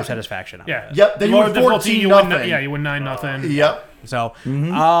get zero Yeah. satisfaction. Out Yeah. of it. Yep. Then you Lower win difficulty, 14 you win. nothing. Yeah, you win 9-0. Yep. So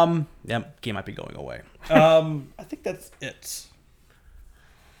game might be going away. I think that's it.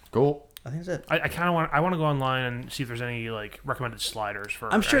 Cool. I think that's it. I kind of want to go online and see if there's any like recommended sliders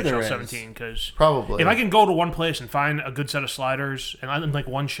for I'm sure NHL there is. 17 because Probably. if I can go to one place and find a good set of sliders and I'm like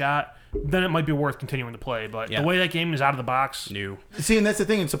one shot, then it might be worth continuing to play. But Yeah. the way that game is out of the box, New. See, and that's the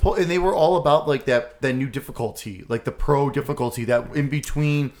thing. And they were all about like that new difficulty, like the pro difficulty, that in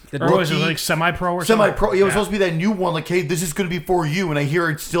between or was it like semi-pro or semi-pro. something? It was supposed to be that new one. Like, hey, this is going to be for you, and I hear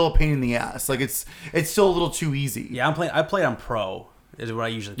it's still a pain in the ass. Like it's still a little too easy. Yeah, I played on pro. Is what I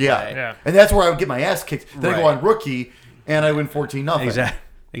usually play. Yeah. And that's where I would get my ass kicked. Then I go Right. on rookie, and I win 14-0.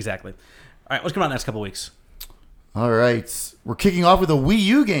 Exactly. All right, what's coming out next couple weeks? All right, we're kicking off with a Wii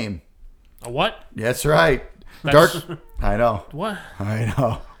U game. A what? That's right. That's- Dark. I know. What? I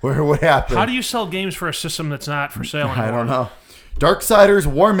know. What happened? How do you sell games for a system that's not for sale anymore? I don't know. Darksiders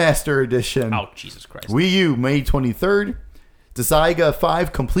War Master Edition. Oh, Jesus Christ. Wii U, May 23rd. Desaiga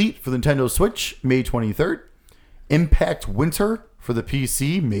 5 Complete for the Nintendo Switch, May 23rd. Impact Winter for the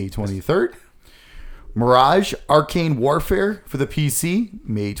PC, May 23rd. Mirage Arcane Warfare for the PC,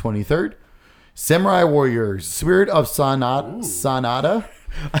 May 23rd. Samurai Warriors Spirit of Sanada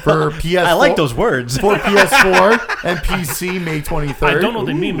For PS4, I like those words. For PS4 and PC, May 23rd. I don't know what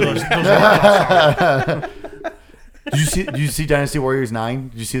they mean, but those Did you see Dynasty Warriors 9?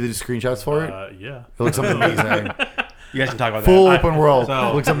 Did you see the screenshots for it? Yeah. It looks amazing. You guys can talk about Full that. open world. So,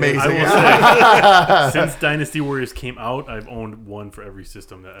 It looks amazing. I will say, since Dynasty Warriors came out, I've owned one for every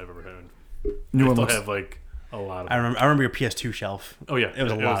system that I've ever had. New I one still looks. have like a lot of. I remember your PS2 shelf. Oh yeah, It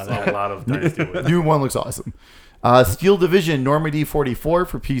was a lot of that. a lot of Dynasty Warriors. New one looks awesome. Steel Division Normandy 44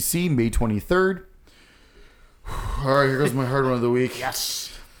 for PC, May 23rd. All right, here goes my hard one of the week.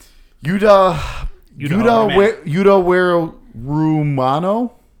 Yes. Yuda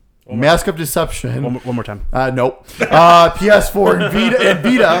Rumano. Mask of Deception. One more time. Nope. PS4 and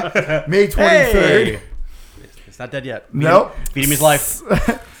Vita, May 23rd. Hey. It's not dead yet. Nope. Feeding me's life.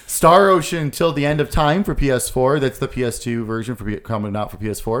 Star Ocean Till the End of Time for PS4. That's the PS2 version coming out for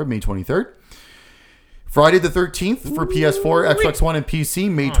PS4, May 23rd. Friday the 13th for PS4, Xbox One, and PC,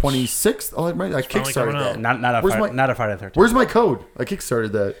 May 26th. Oh, I kickstarted that. Not a Friday the 13th. Where's my code? I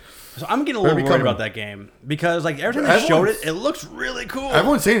kickstarted that. So I'm getting a little worried about that game because like every time they showed it, it looks really cool.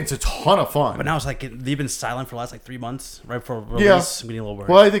 Everyone's saying it's a ton of fun. But now it's like they've been silent for the last like 3 months, right before release. I'm getting a little worried.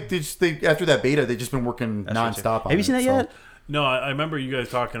 Well, I think they after that beta, they've just been working nonstop on it. Have you seen that yet? No, I remember you guys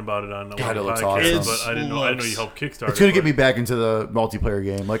talking about it on the God, it looks podcast, awesome. but I didn't know. I know you helped Kickstarter. It's gonna get me back into the multiplayer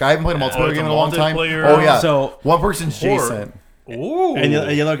game. Like I haven't played a multiplayer it's game a in a long time. multiplayer. Oh yeah. So one person's Jason. Ooh. And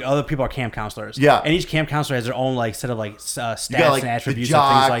you look, other people are camp counselors. Yeah. And each camp counselor has their own like set of like stats You got, like, and attributes the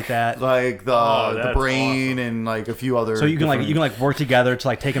jock, and things like that. Like the that's brain and like a few other. So you can different- work together to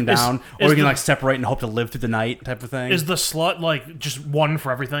like take them down, or you can the- like separate and hope to live through the night type of thing. Is the slut like just one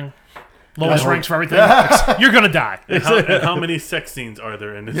for everything? Lowest ranks for everything? You're going to die. And how many sex scenes are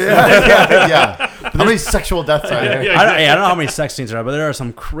there in this? yeah. How many sexual deaths are there? Yeah. I don't know how many sex scenes there are, but there are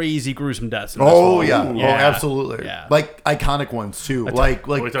some crazy gruesome deaths. In this Oh one. yeah. Oh absolutely. Yeah. Like iconic ones too. Like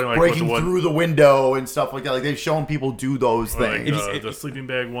we're talking like breaking what the one- through the window and stuff like that. Like they've shown people do those Or like things. the sleeping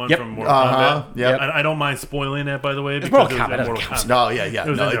bag one Yep. from Mortal Uh-huh. Kombat. Yep. I don't mind spoiling that, by the way, because Mortal it was Kombat, in it Mortal doesn't count. Kombat. No, yeah. It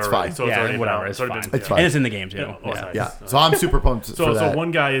was No, in there it's already, fine. So it's Yeah, already whatever, been out. it's already fine. been- It's fine. And it's in the games, Yeah, oh, yeah. nice. Yeah. So I'm super pumped for So that.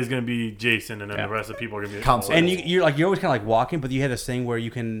 one guy is going to be Jason, and then the rest of the people are going to be Counsel. And you're always kind of like walking, but you had this thing where you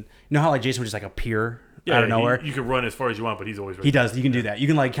can, you know how like Jason would just like appear out of nowhere. You can run as far as you want, but he's always right He does. You can do that. You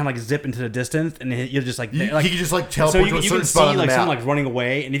can like kind of like zip into the distance, and you'll just like he can just like so teleport you, to a you certain can see spot on the like map. someone like running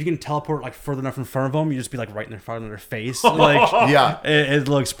away, and if you can teleport like further enough in front of them, you just be like right in front of their face. Like yeah, it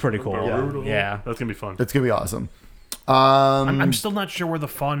looks pretty cool. Brutal. Yeah. That's going to be fun. it's gonna be awesome. I'm still not sure where the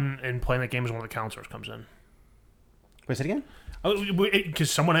fun in playing that game is one of the counselors comes in. Wait, say it again. Because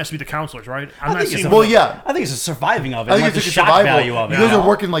someone has to be the counselors, right? I'm not think seeing. it's Well, yeah. I think it's a surviving of it. I think like it's the like a shock survival. value of it. You guys are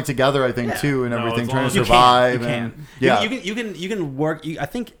working like together, I think, too, and No, everything, as trying long to as- survive. You can. And, yeah, You can work. I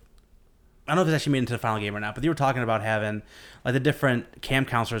think. I don't know if it's actually made into the final game or not, but you were talking about having like the different camp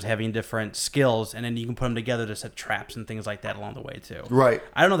counselors having different skills, and then you can put them together to set traps and things like that along the way too. right.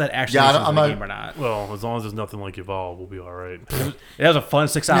 I don't know if that actually Yeah, makes it into I'm the not- game or not. Well, as long as there's nothing like Evolve, we'll be all right. It was a fun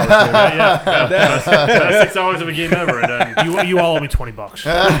 6 hours. Dude. Best 6 hours of a game ever. And then You all owe me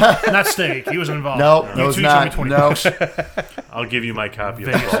 $20. Not steak. He wasn't involved. No, You no, it's two each owe me not. $20. No. I'll give you my copy of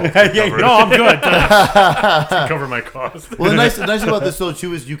Evolve to No, I'm good. cover my cost. Well, the nice thing about this though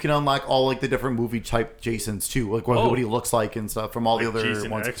too is you can unlock all like the different movie type Jasons too, like what he looks like and stuff from all the other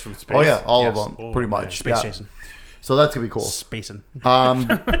Jason ones. X from space. Oh yeah, all Yes. of them, Oh, pretty man. much. Space Yeah. Jason. So that's gonna be cool. Spacing. He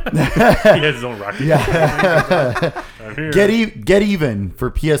has his own rocket. Yeah. I'm here. Get Even for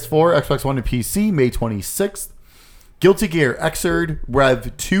PS4, Xbox One, and PC, May 26th. Guilty Gear Xrd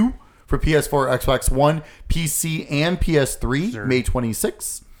Rev 2 for PS4, Xbox One, PC, and PS3, May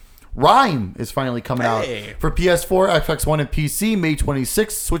 26th. Rhyme is finally coming out for PS4, Xbox One, and PC, May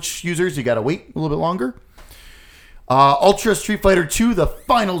 26th. Switch users, you gotta wait a little bit longer. Ultra Street Fighter 2, the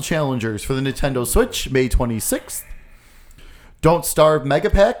final challengers for the Nintendo Switch, May 26th. Don't Starve Mega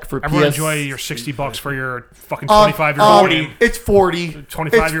Pack for Everyone PS. enjoy your $60 for your fucking 25-year-old game. It's 40.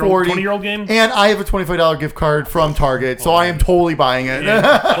 25-year-old 20-year-old game? And I have a $25 gift card from Target, so I am totally buying it.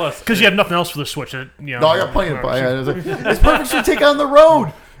 Yeah, plus, Because you have nothing else for the Switch. You know, No, I got plenty to buy. It's perfect to take on the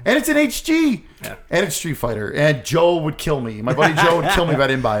road. And it's in HG. And it's Street Fighter. And Joe would kill me. My buddy Joe would kill me if I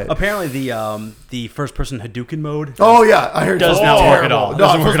didn't buy it. Apparently, the first person Hadouken mode. Oh, yeah. I heard Does it's not work terrible. at all. No,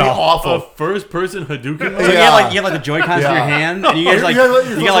 Doesn't it's work supposed to be at all. a awful. first-person Hadouken. So Yeah. you have like the Joy-Cons in Yeah. your hand, and you guys like Yeah, you're you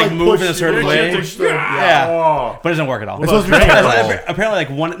supposed can like to, move push in a certain the- way. push the- Yeah. Oh. But it doesn't work at all. It's supposed to be terrible. Apparently, like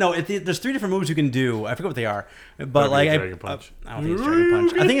one. No, there's 3 different moves you can do. I forget what they are, but That'd like be a Dragon Punch. I don't think it's Dragon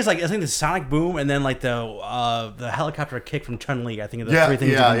Punch. I think it's like the Sonic Boom, and then like the helicopter kick from Chun Li. I think are the 3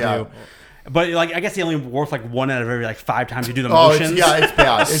 things you can do. But like, I guess they only work like one out of every like 5 times you do the Oh, motions. it's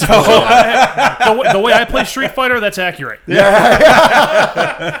bad. It's So- really bad. The way I play Street Fighter, that's accurate. Fair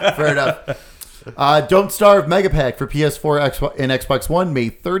enough. Don't Starve Mega Pack for PS4 and Xbox One, May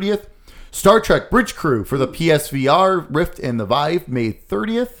 30th. Star Trek Bridge Crew for the PSVR, Rift, and the Vive, May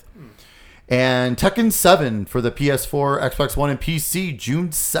 30th. And Tekken 7 for the PS4, Xbox One, and PC, June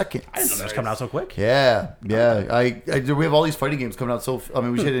 2nd. I didn't know that was coming out so quick. Yeah. We have all these fighting games coming out. We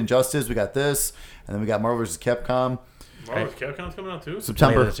just hit Injustice, we got this, and then we got Marvel vs. Capcom. Capcom's coming out too?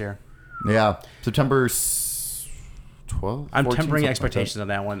 September. Later this year. Yeah. September 12th. I'm 14th, tempering something expectations on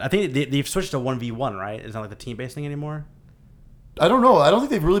that one. I think they've switched to 1v1, right? It's not like the team-based thing anymore. I don't know. I don't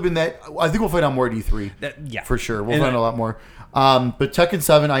think they've really been that. I think we'll find out more at E3. Yeah. For sure. We'll find out a lot more. But Tekken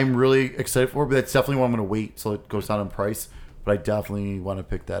 7, I'm really excited for, but that's definitely one I'm going to wait till it goes down in price. But I definitely want to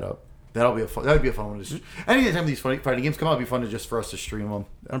pick that up. That would be a fun one. Anytime these fighting games come out, it'd be fun just for us to stream them.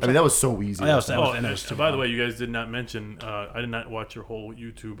 I mean, that was so easy. By the way, you guys did not mention, I did not watch your whole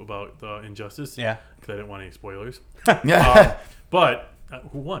YouTube about Injustice. Yeah. Because I didn't want any spoilers. Yeah. But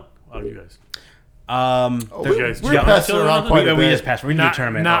who won out of you guys? We're passing around quite a bit. We just passed. We Not,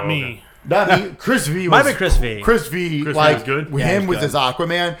 determined. not me. Not me. Chris V was... Might be Chris V. Chris V, Chris like, V was good? with Yeah, he him was with his good.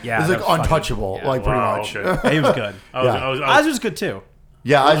 Aquaman, Yeah, is like that's fucking- untouchable, yeah. like, pretty Wow, much. okay. He was good. Yeah. Ozzy was good too.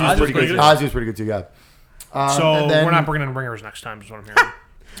 Yeah, Ozzy was pretty pretty good. good. Ozzy was pretty good too, yeah. So and then- we're not bringing in ringers next time, is what I'm hearing.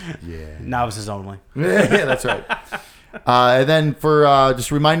 Yeah. Novices only. Yeah, that's right. And then for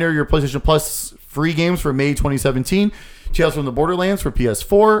just a reminder, your PlayStation Plus free games for May 2017. Tales from the Borderlands for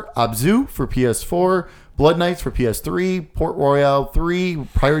PS4, Abzu for PS4, Blood Knights for PS3, Port Royale 3,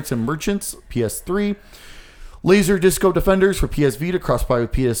 Pirates and Merchants, PS3, Laser Disco Defenders for PS Vita, cross-buy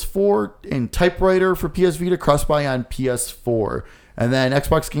with PS4, and Typewriter for PS Vita, cross-buy on PS4. And then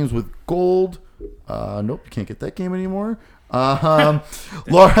Xbox games with gold. Nope, you can't get that game anymore. Laura,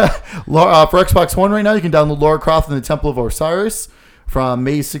 for Xbox One right now, you can download Lara Croft and the Temple of Osiris from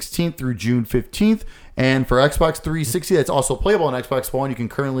May 16th through June 15th. And for Xbox 360, that's also playable on Xbox One. You can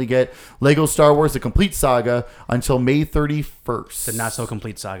currently get Lego Star Wars: The Complete Saga until May 31st. The not so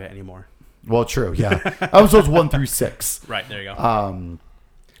complete saga anymore. Well, true, yeah. Episodes 1 through 6. Right, there you go.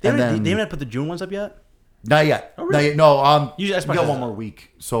 They haven't put the June ones up yet? Not yet. Oh, really? Not yet. No, Usually Xbox we got has one that. more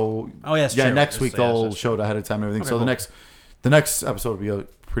week. So that's yeah, true. next week they'll that's show it ahead of time and everything. Okay, So cool. the next episode will be a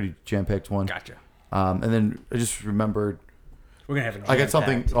pretty jam-packed one. Gotcha. And then I just remembered We're going to have a I got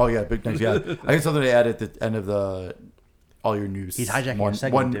something. Oh yeah, big news. Yeah, I got something to add at the end of all your news. He's hijacking your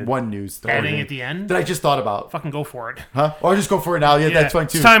segment, dude. one news. Adding at the end? that I just thought about. Fucking go for it. Huh? Or just go for it now. Yeah, that's fine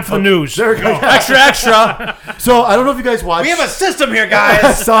too. It's time for the news. There we go. Extra, extra. So I don't know if you guys watched. We have a system here,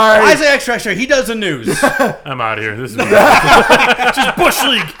 guys. Sorry. I say extra, extra. He does the news. I'm out of here. This is Just Bush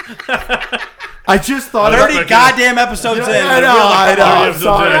League. I just thought. 30 goddamn episodes in. I know. I'm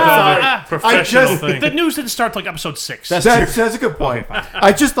sorry. professional just- thing. The news didn't start till like episode 6. That's a good point.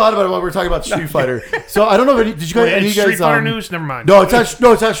 I just thought about it while we were talking about Street Fighter. So I don't know if did you guys? Wait, any it's of you guys Street Fighter news? Never mind. No, it's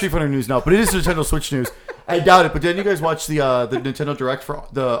not Street Fighter news now, but it is Nintendo Switch news. I doubt it. But didn't you guys watch the Nintendo Direct for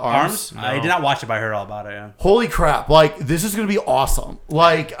the ARMS? I did not watch it, but I heard all about it. Yeah. Holy crap! Like this is gonna be awesome.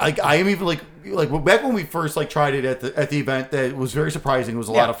 Like I am even like back when we first like tried it at the event, that was very surprising. It was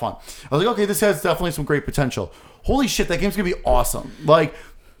a lot of fun. I was like, okay, this has definitely some great potential. Holy shit, that game's gonna be awesome. Like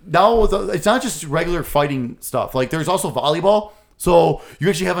now it's not just regular fighting stuff. Like there's also volleyball. So you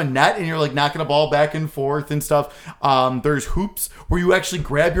actually have a net and you're like knocking a ball back and forth and stuff. There's hoops where you actually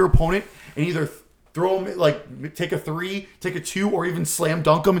grab your opponent and either throw them, like take a 3, take a 2, or even slam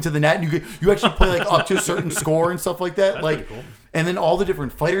dunk them into the net, and you actually play like up to a certain score and stuff like that. That's like, pretty cool. And then all the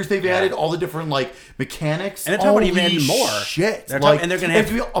different fighters they've added, all the different like mechanics, And they're talking about even adding more. Shit, They're like, and they're gonna and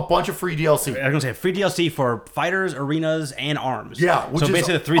have to be a bunch of free DLC. I was gonna say free DLC for fighters, arenas, and arms. Yeah, which so is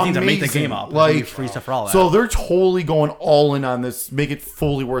basically the three things that make the amazing. game up. Like Free stuff for all that. So they're totally going all in on this, make it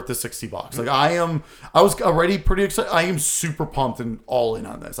fully worth the $60. Like I was already pretty excited. I am super pumped and all in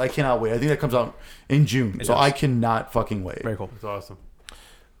on this. I cannot wait. I think that comes out in June, so does. I cannot fucking wait. very cool. It's awesome.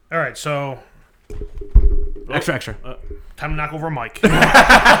 All right, so Extra, extra. time to knock over Mike. I'm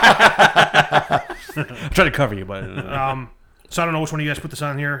trying to cover you, but So I don't know which one of you guys put this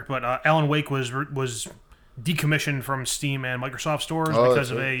on here, but Alan Wake was decommissioned from Steam and Microsoft stores because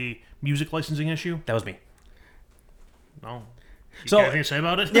that's of right. a music licensing issue. that was me. No. So- got anything to say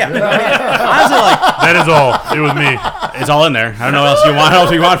about it? Yeah, honestly, like That is all. It was me. it's all in there. I don't know what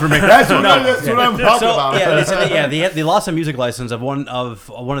else you want from me. That's what I'm talking So about. they lost a music license of one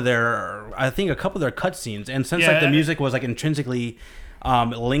of their, I think a couple of their cutscenes, and since like the Yeah. music was like intrinsically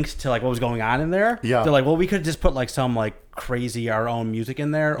linked to like what was going on in there, Yeah. they're like, well, we could just put like some like crazy our own music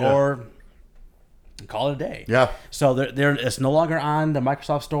in there, or call it a day. Yeah. So it's no longer on the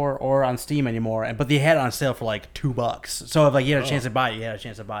Microsoft Store or on Steam anymore, but they had it on sale for like $2. So if like you had a chance to buy it, you had a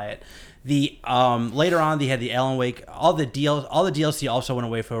chance to buy it. The later on they had the Alan Wake. All the DLC also went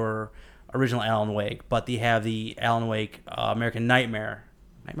away for original Alan Wake, but they have the Alan Wake American Nightmare.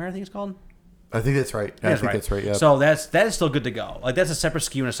 Nightmare, I think it's called. I think that's right. I think that's right. Yeah. So that is still good to go. Like that's a separate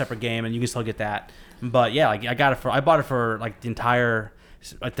SKU and a separate game, and you can still get that. But yeah, like I bought it for like the entire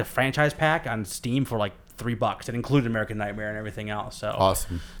like the franchise pack on Steam for like $3. It included American Nightmare and everything else. So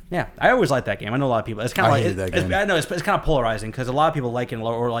awesome. Yeah, I always like that game. I know a lot of people. It's kind of hated that game. I know it's kind of polarizing because a lot of people like it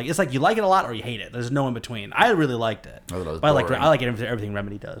or like it's like you like it a lot or you hate it. There's no in between. I really liked it. But I like everything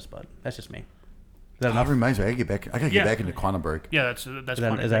Remedy does, but that's just me. Is that enough? That reminds me, I gotta get back into Quantum Break. Yeah, that's is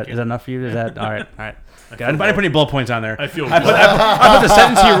that enough for you? Is that all right? All right. Okay, I didn't put any bullet points on there. I feel. I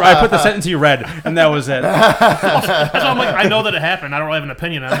put the sentence you read, and that was it. That's why I'm like, I know that it happened. I don't really have an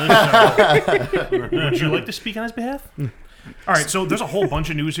opinion on this. So. Would you like to speak on his behalf? All right, so there's a whole bunch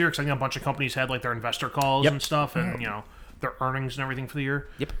of news here because I think a bunch of companies had like their investor calls and stuff, and their earnings and everything for the year.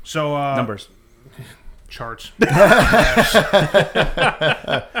 Yep. So numbers, charts.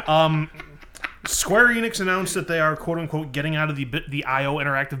 Square Enix announced that they are quote unquote getting out of the IO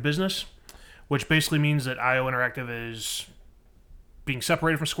Interactive business, which basically means that IO Interactive is being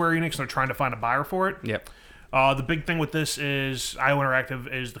separated from Square Enix and they're trying to find a buyer for it. Yep. The big thing with this is IO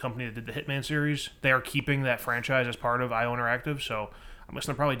Interactive is the company that did the Hitman series. They are keeping that franchise as part of IO Interactive, so I'm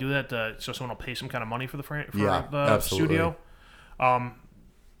guessing they'll probably do that so someone will pay some kind of money for the studio.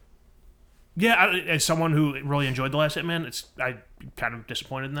 As someone who really enjoyed the last Hitman, I'm kind of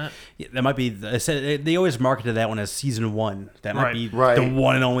disappointed in that. Yeah, that might be. They always marketed that one as season 1. That might be the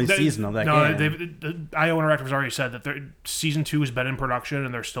one and only season of that game. No, IO Interactive has already said that season 2 has been in production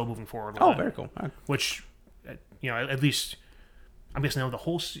and they're still moving forward with it. Very cool. Right. Which, at least I'm guessing they'll have the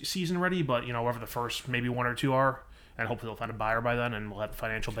whole season ready, but whatever the first maybe 1 or 2 are. And hopefully they'll find a buyer by then, and we'll have the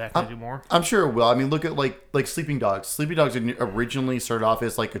financial backing to do more. I'm sure it will. I mean, look at like Sleeping Dogs. Sleeping Dogs originally started off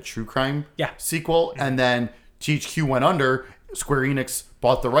as like a true crime sequel, and then THQ went under. Square Enix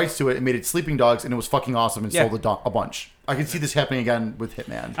bought the rights to it and made it Sleeping Dogs, and it was fucking awesome and sold a bunch. I can see this happening again with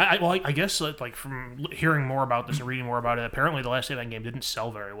Hitman. I guess like from hearing more about this and reading more about it, apparently the last Hitman game didn't sell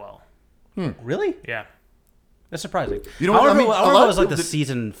very well. Really? Yeah. That's surprising. You know what I mean? I wonder what it was like the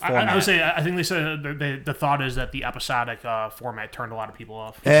season format. I would say I think they said the thought is that the episodic format turned a lot of people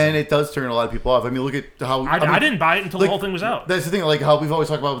off. And it does turn a lot of people off. I mean, look at how I didn't buy it until the whole thing was out. That's the thing, like how we've always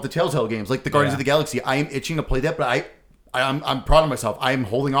talked about with the Telltale games, like the Guardians of the Galaxy. I am itching to play that, but I'm proud of myself. I am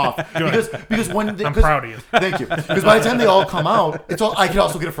holding off because when I'm proud of you. Thank you. Because by the time they all come out, I could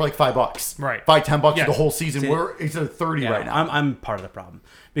also get it for like $5, right? $5-10 for the whole season. We're it's at 30 right now. I'm part of the problem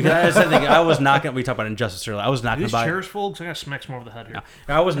because I was not going. We talked about Injustice earlier. I was not going to buy. These chairs full because I got smacked more over the head here.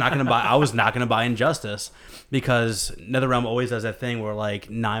 I was not going to buy. I was not going to buy Injustice because NetherRealm always does that thing where like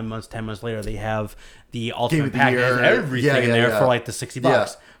 9 months, 10 months later they have the ultimate pack and everything in there for like the $60. I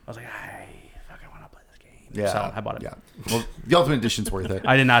was like, yeah, so I bought it. Yeah, well, the Ultimate Edition's worth it.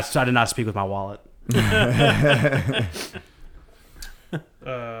 I did not speak with my wallet.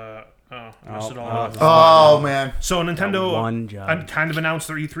 Oh man! So Nintendo kind of announced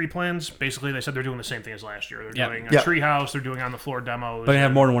their E3 plans. Basically, they said they're doing the same thing as last year. They're doing a Treehouse. They're doing on the floor demos. But they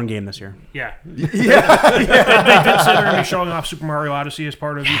have more than one game this year. Yeah, They did say they're going to be showing off Super Mario Odyssey as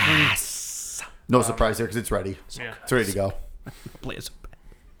part of E3. Yes. No surprise there because it's ready. Yeah, it's ready to go. Please.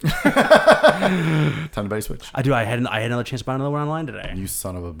 Time to buy a Switch. I do. I had another chance to buy another one online today. You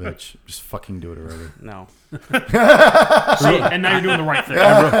son of a bitch! Just fucking do it already. No. And now you're doing the right thing.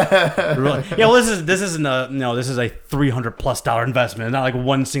 Really? Yeah. Well, this is a $300+ investment. Not like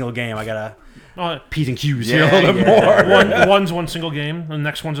one single game. I gotta P's and Q's here a little bit more. One's one single game. The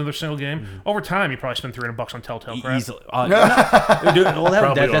next one's another single game. Over time, you probably spend $300 on Telltale crap. Easily.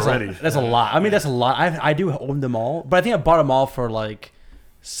 That's a lot. I mean, that's a lot. I do own them all, but I think I bought them all for like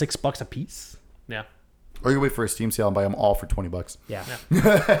 $6 a piece. Yeah. Or you wait for a Steam sale and buy them all for $20. Yeah.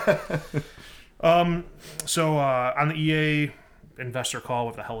 So on the EA investor call,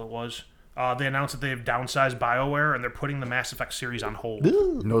 what the hell it was, they announced that they've downsized BioWare and they're putting the Mass Effect series on hold.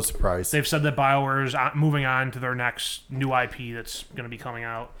 Ooh. No surprise. They've said that BioWare is moving on to their next new IP that's going to be coming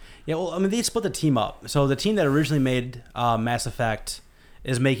out. Yeah. Well, I mean, they split the team up. So the team that originally made Mass Effect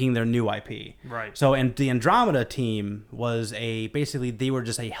is making their new IP. Right. So, and the Andromeda team was basically they were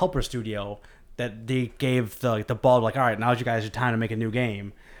just a helper studio that they gave the ball, like, all right, now's you guys' time to make a new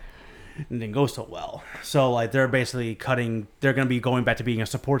game. And it didn't go so well. So, like, they're basically they're going to be going back to being a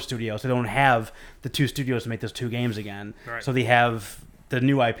support studio. So they don't have the two studios to make those two games again. Right. So they have the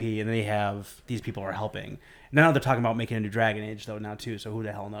new IP and they have these people are helping. Now they're talking about making a new Dragon Age, though, now, too. So who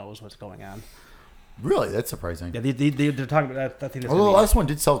the hell knows what's going on. Really, that's surprising. Yeah, they're talking about that. I think that's Although the gonna be, last one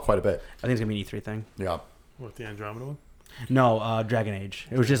did sell quite a bit. I think it's gonna be an E3 thing. Yeah. What, the Andromeda one? No, Dragon Age.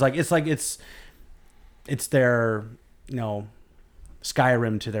 It was just like it's their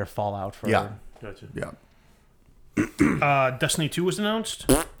Skyrim to their Fallout for Yeah. Gotcha. Yeah. Destiny 2 was announced.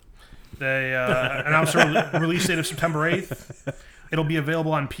 They announced a release date of September 8th. It'll be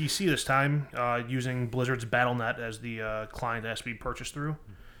available on PC this time, using Blizzard's Battle.net as the client that has to be purchased through.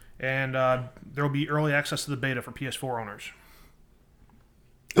 And there will be early access to the beta for PS4 owners.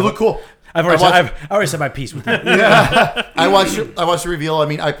 It looked cool. I've already said my piece with that. Yeah. I watched the reveal. I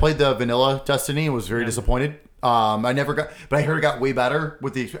mean, I played the vanilla Destiny and was very disappointed. I never got, but I heard it got way better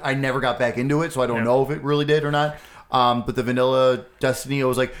with the. I never got back into it, so I don't know if it really did or not. But the vanilla Destiny, I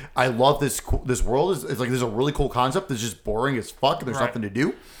was like, I love this world. It's like there's a really cool concept that's just boring as fuck, and there's nothing to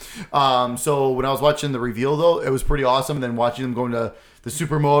do. So when I was watching the reveal, though, it was pretty awesome. And then watching them go into the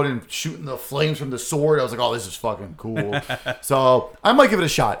super mode and shooting the flames from the sword, I was like, oh, this is fucking cool. So I might give it a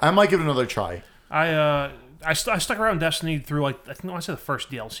shot. I might give it another try. I stuck around Destiny through I want to say the first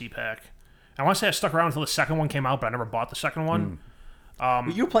DLC pack. I want to say I stuck around until the second one came out, but I never bought the second one.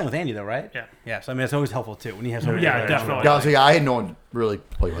 You were playing with Andy though, right? Yeah. Yeah. So I mean, it's always helpful too when you have somebody. Yeah, definitely. Yeah, so I had no one to really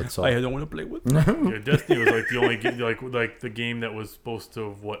play with. So I don't want to play with. Yeah, Destiny was like the only like the game that was supposed to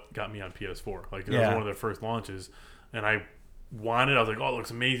have what got me on PS4. Like it was one of their first launches, and I wanted. I was like, oh, it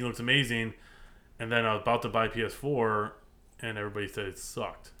looks amazing. And then I was about to buy PS4, and everybody said it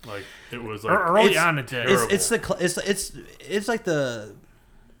sucked. Like it was like early on it did. It's like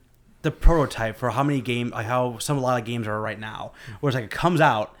the prototype for how many games, like how a lot of games are right now, where it's like it comes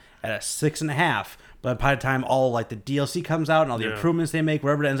out at a 6.5, but by the time all like the DLC comes out and all the improvements they make,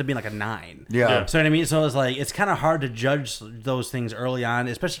 whatever, it ends up being like a 9. Yeah. So what I mean, so it's like it's kind of hard to judge those things early on,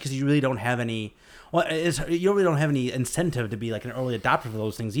 especially because you really don't have any. Well, you really don't have any incentive to be like an early adopter for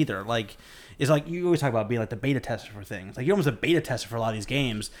those things either. Like, it's like you always talk about being like the beta tester for things. Like you're almost a beta tester for a lot of these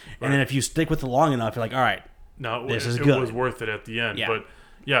games, and then if you stick with it long enough, you're like, all right, this is good. It was worth it at the end, but.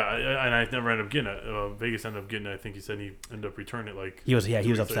 Yeah, and I never ended up getting it. Vegas ended up getting it. I think he said he ended up returning it. Like he was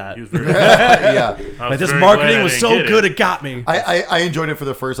upset. He was very upset. Yeah, like this marketing was so good, it got me. I enjoyed it for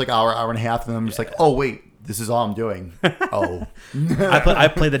the first like hour and a half, and then I'm just like, oh wait, this is all I'm doing. Oh, I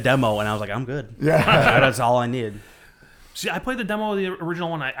played the demo, and I was like, I'm good. Yeah, that's all I needed. See, I played the demo of the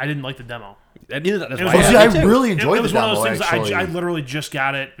original one. I didn't like the demo. I really enjoyed the demo. It was one of those things. Actually, I literally just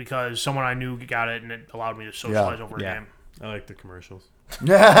got it because someone I knew got it, and it allowed me to socialize over a game. I like the commercials.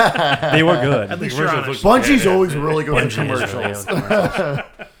 They were good. At least you're honest. Bungie's always really good with commercials.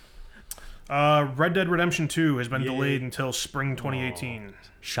 Red Dead Redemption 2 has been delayed until spring 2018.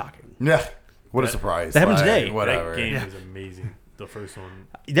 Shocking. Yeah, what a surprise! That happened today. Whatever. That game is amazing. The first one.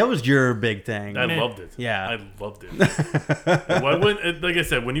 That was your big thing. I loved it. Yeah, I loved it. Like I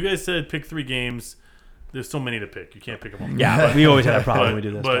said, when you guys said pick 3 games, there's so many to pick. You can't pick them all. Yeah, but we always had a problem when we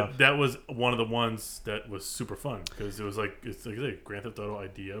do this stuff. That was one of the ones that was super fun because it was it's like a Grand Theft Auto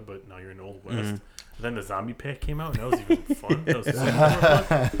idea, but now you're in the Old West. And then the zombie pack came out, and that was even fun. That was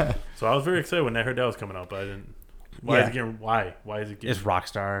super fun. So I was very excited when I heard that was coming out, but I didn't. Why is it getting? Why is it getting? It's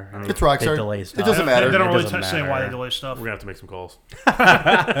Rockstar. It's Rockstar. They delay stuff. It doesn't matter. They don't really say why they delay stuff. We're gonna have to make some calls.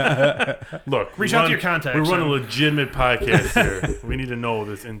 Look, reach out to your contacts. We run a legitimate podcast here. We need to know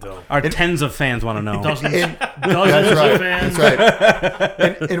this intel. Our tens of fans want to know. Dozens That's right. of fans.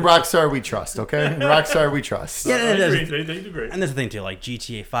 That's right. In Rockstar we trust. Okay, in Rockstar we trust. Yeah, they do great. And that's the thing too. Like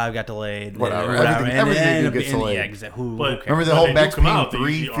GTA 5 got delayed. Whatever. And Everything gets delayed. Yeah, exactly. But remember the whole Max Payne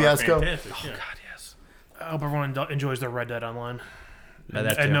 3 fiasco? Oh God. I hope everyone enjoys their Red Dead Online.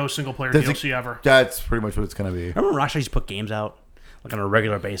 That And too. no single player DLC ever. That's pretty much what it's gonna be. Remember Rockstar used to put games out like on a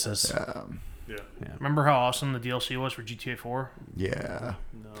regular basis. Yeah. Remember how awesome the DLC was for GTA 4? Yeah.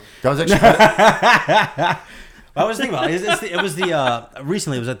 No. That was actually. I was thinking about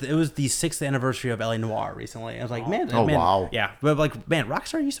recently it was the 6th anniversary of LA Noire recently. I was like, man, wow. Yeah, but like, man,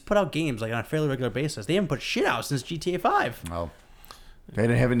 Rockstar used to put out games like on a fairly regular basis. They haven't put shit out since GTA 5. Oh. They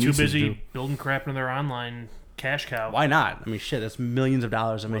didn't have a Too busy building crap into their online cash cow. Why not? I mean, shit, that's millions of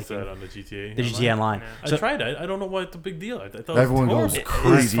dollars I'm What's making. that on the GTA? The GTA Online. I tried it. I don't know why it's a big deal. I thought everyone it was goes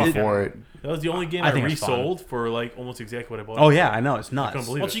horrible. crazy for it. That was the only game I I think it's resold for like almost exactly what I bought. Oh yeah, I know, it's nuts. I couldn't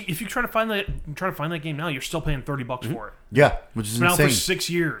believe Well, it. if you try to find that game now, you're still paying $30 for it. Yeah, which is It's been out insane. for 6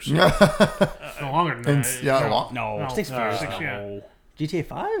 years. Yeah. No longer than that. No, 6 years. 6 No. GTA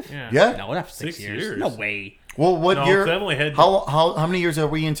 5? Yeah. No, not for 6 6 years. years. No way. Well, what No, year? 'cause I've only had- How many years are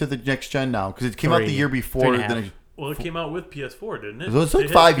we into the next gen now? Because it came out the 3. year before. 3.5. Well, it came out with PS4, didn't it? So it's like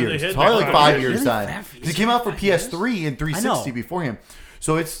They 5 had- years. they It's had probably like 5 years Really? then. 5 Because it came out for 5 years? PS3 and 360 I know. beforehand.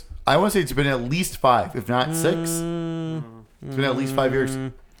 So it's, I want to say it's been at least 5, if not 6. It's been at least 5 years.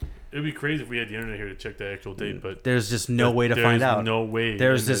 It'd be crazy if we had the internet here to check the actual date, but there's just no way to find out. No way.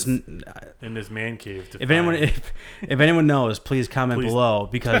 There's in this man cave. If anyone knows, please comment below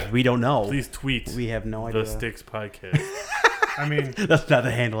because we don't know. Please tweet. We have no idea. The Sticks Podcast. I mean, that's not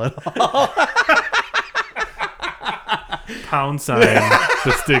the handle at all. #,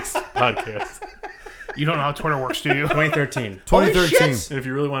 The Sticks Podcast. you don't know how Twitter works, do you? 2013. 2013. If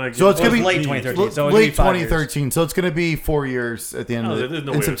you really want to, So it's gonna be late 2013. So late 2013. So it's gonna be 4 years at the end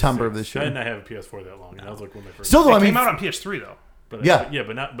in September of this year. I did not have a PS4 that long. That was like one of my first. Still though, It came out on PS3 though. But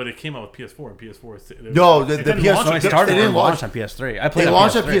but it came out with PS4 and PS4. No, the PS4 it started. It didn't launch on PS3. I played. They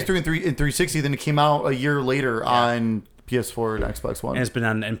launched on PS3 and 360. Then it came out a year later on PS4 and Xbox One. And it's been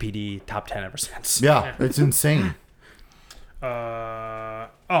on NPD top 10 ever since. Yeah, it's insane.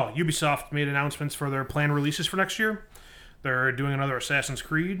 Ubisoft made announcements for their planned releases for next year. They're doing another Assassin's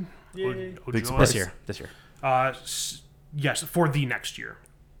Creed. Big This year. Yes, for the next year.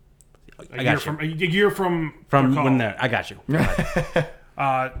 I got you. A year from when there. I got you.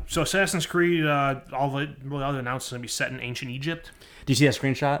 So Assassin's Creed, all the other announcements are going to be set in ancient Egypt. Do you see that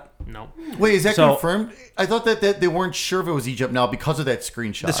screenshot? No. Wait, is that confirmed? I thought that they weren't sure if it was Egypt now because of that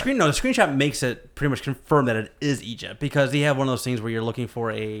screenshot. The screenshot makes it pretty much confirm that it is Egypt because they have one of those things where you're looking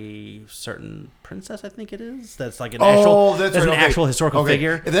for a certain princess, I think it is. That's like an actual historical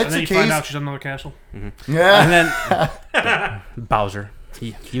figure. If that's and then the you case, find out she's on another castle. Mm-hmm. Yeah. And then Bowser.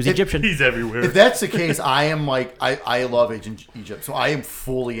 He was Egyptian. He's everywhere. If that's the case, I am like I love ancient Egypt, so I am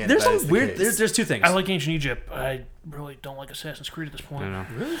fully in. There's some weird. There's two things. I like ancient Egypt. I really don't like Assassin's Creed at this point.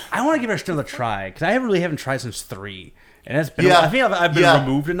 I want to give it still a try because I really haven't tried since 3, and it's been. I think I've been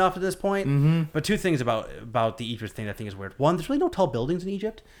removed enough at this point. Mm-hmm. But two things about the Egypt thing that I think is weird. One, there's really no tall buildings in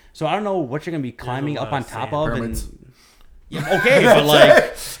Egypt, so I don't know what you're going to be climbing up on top of. Okay, but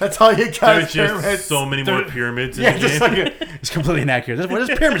like that's all you got. There's just so many more pyramids. In the just game. It's completely inaccurate.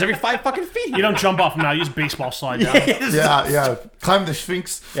 There's pyramids every 5 fucking feet. You don't jump off them now. You just baseball slide down. Yeah. Climb the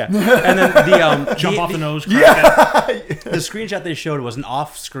Sphinx. Yeah, and then the jump off the nose. The screenshot they showed was an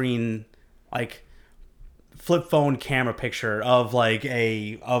off-screen like flip phone camera picture of like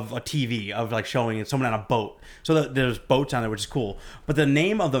a TV of like showing someone on a boat. So there's boats on there, which is cool. But the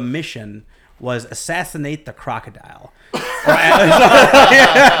name of the mission was Assassinate the Crocodile.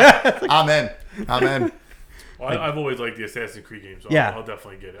 Amen. Well, I've always liked the Assassin's Creed games, so I'll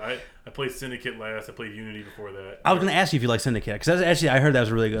definitely get it. I played Syndicate last. I played Unity before that. I was going to ask you if you like Syndicate, because actually I heard that was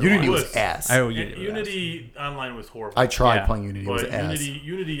a really good Unity was ass. Unity online was horrible. I tried playing Unity. It was ass.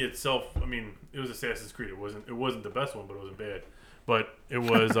 Unity itself, I mean, it was Assassin's Creed. It wasn't the best one, but it wasn't bad. But it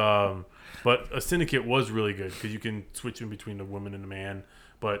was, but a Syndicate was really good, because you can switch in between the woman and the man,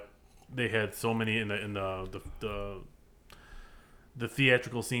 but they had so many in the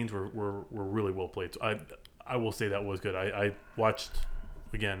theatrical scenes were really well played. So I will say that was good. I watched,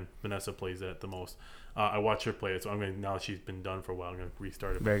 again, Vanessa plays that the most. I watched her play it, so now she's been done for a while. I'm going to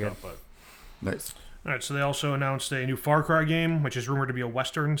restart it. Very good. Nice. All right, so they also announced a new Far Cry game, which is rumored to be a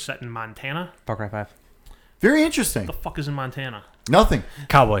Western set in Montana. Far Cry 5. Very interesting. What the fuck is in Montana? Nothing.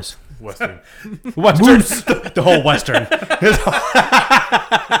 Cowboys. Western. Moose. the whole Western.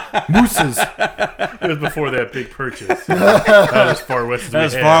 Mooses. It was before that big purchase. That was far west. That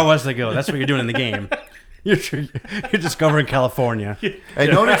was far west to go. That's what you're doing in the game. You're discovering California. Hey,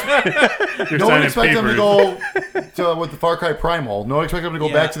 no one expect them to go with the Far Cry Primal. No one expect them to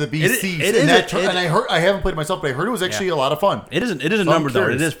go back to the BCs. And I haven't played it myself, but I heard it was actually a lot of fun. It is a number though.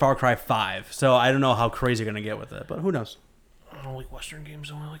 It is Far Cry 5, so I don't know how crazy you're gonna get with it, but who knows? I don't like Western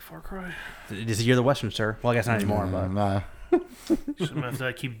games. I only like Far Cry. This is you're the Western, sir. Well, I guess not anymore. But Nah. So I'm gonna have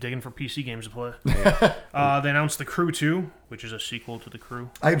to keep digging for PC games to play. They announced The Crew 2, which is a sequel to The Crew.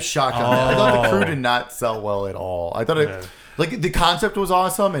 I'm shocked on that. I thought The Crew did not sell well at all. I thought the concept was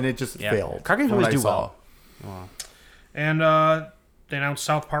awesome and it just failed. Car games always do well. And they announced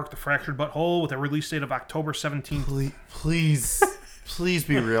South Park: The Fractured Butthole with a release date of October 17th. Please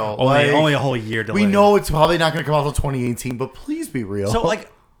be real. Only a whole year delay. We know it's probably not going to come out until 2018, but please be real. So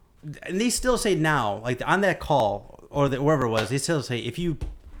and they still say now, like on that call or wherever it was, they still say if you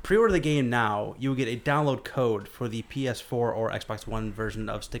pre-order the game now, you will get a download code for the PS4 or Xbox One version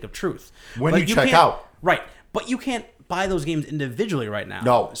of Stick of Truth. When you check out. Right. But you can't buy those games individially right now.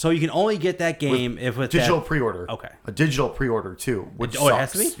 No. So you can only get that game with digital pre-order. Okay. A digital pre-order too, which sucks. It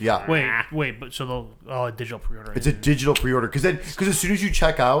has to be? Yeah. Wait, but so a digital pre-order. It's a digital pre-order because as soon as you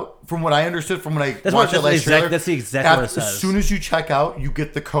check out, from what I understood from when I watched it last trailer, that's the exact what it says. As soon as you check out, you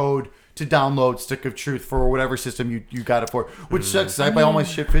get the code to download Stick of Truth for whatever system you got it for, which sucks. I buy all my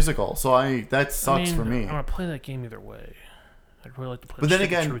shit physical, so that sucks for me. I'm gonna play that game either way. I'd really like to play But then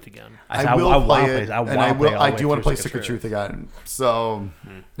Stick of again, Truth again. I will play it, and I do want to play Stick of Truth again. So,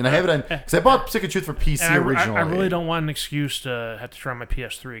 and I have it on because I bought Stick of Truth for PC originally. I really don't want an excuse to have to try my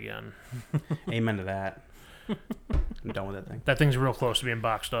PS3 again. Amen to that. I'm done with that thing. That thing's real close to being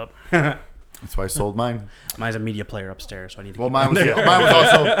boxed up. That's why I sold mine. Mine's a media player upstairs, so I need to. Well, mine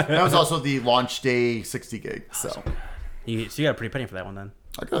was also the launch day 60 gig. So you got a pretty penny for that one then.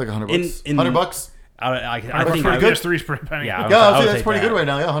 I got like $100. $100. I think PS3 is pretty penny. Yeah, that's pretty good right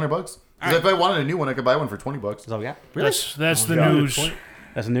now. Yeah, $100. Because if I wanted a new one, I could buy one for $20. That's all we got. Really? That's the news.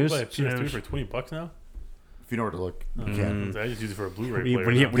 That's the news. Play PS3 for $20 now. If you know where to look, you can. I just use it for a Blu-ray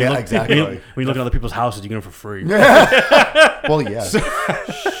player. Yeah, exactly. When you look at other people's houses, you get them for free. Well, yeah.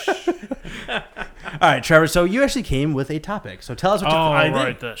 All right, Trevor. So you actually came with a topic. So tell us what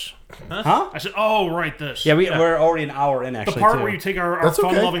write this. Huh? I said, write this. Yeah, we're already an hour in, actually. The part where you take our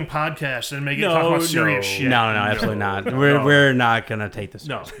fun-loving podcast and make it talk about serious shit. No, absolutely not. We're not going to take this.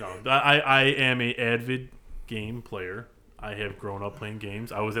 No. I am an avid game player. I have grown up playing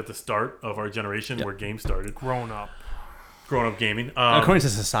games. I was at the start of our generation where games started. Grown up gaming. According to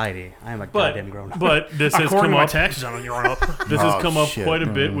society, I am a goddamn grown up. But this has according come to my up. taxes, I'm grown up. This has come up quite a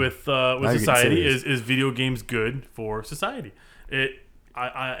bit with society. serious. Is video games good for society?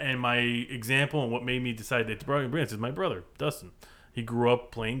 And my example and what made me decide to bring this is my brother Dustin. He grew up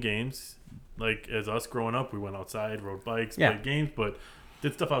playing games. Like as us growing up, we went outside, rode bikes, played games, but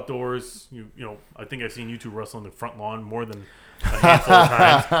did stuff outdoors. You know, I think I've seen you two wrestle on the front lawn more than a handful of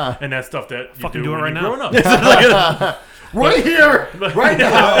times, and that's stuff that you fucking do it when right you're now. growing up. Right here, right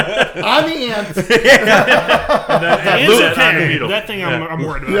now. I'm the ant. That thing I'm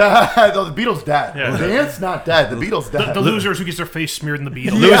worried about. Yeah, no, the beetle's dead. Yeah. The ant's not dead. The beetle's dead. The losers who gets their face smeared in the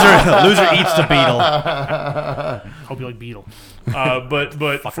beetle. Loser eats the beetle. Hope you like beetle. But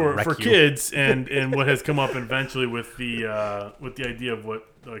for you. kids and what has come up eventually with the idea of what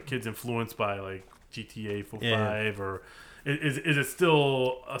kids influenced by like GTA 5 or is it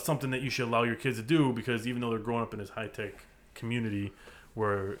still something that you should allow your kids to do, because even though they're growing up in this high tech community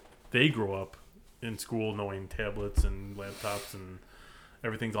where they grow up in school knowing tablets and laptops and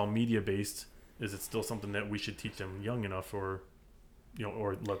everything's all media based, is it still something that we should teach them young enough, or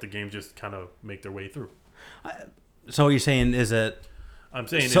let the game just kind of make their way through? So you're saying is it? I'm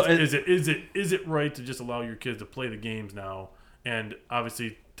saying is it right to just allow your kids to play the games now and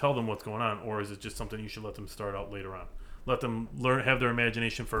obviously tell them what's going on, or is it just something you should let them start out later on? Let them have their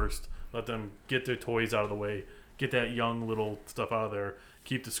imagination first. Let them get their toys out of the way. Get that young little stuff out of there.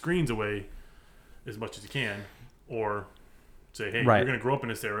 Keep the screens away as much as you can, or say, hey, you're going to grow up in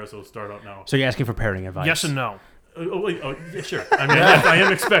this era, so start out now. So you're asking for parenting advice? Yes and no. Yeah, sure. I mean, I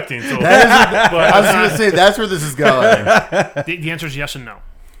am expecting. So, I was going to say that's where this is going. The answer is yes and no.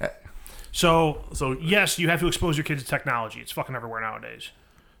 So yes, you have to expose your kids to technology. It's fucking everywhere nowadays.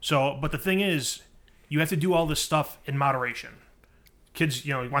 So, but the thing is, you have to do all this stuff in moderation. Kids,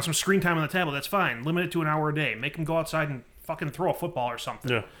 you want some screen time on the tablet, that's fine. Limit it to an hour a day. Make them go outside and fucking throw a football or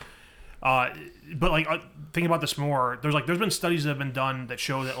something. Yeah. But think about this more. There's been studies that have been done that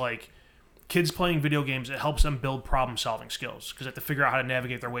show that kids playing video games, it helps them build problem solving skills because they have to figure out how to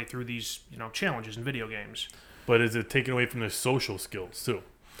navigate their way through these challenges in video games. But is it taken away from their social skills too?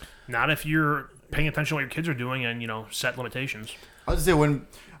 Not if you're paying attention to what your kids are doing and set limitations. I was going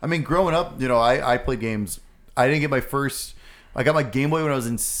to say, growing up, I played games. I didn't get I got my Game Boy when I was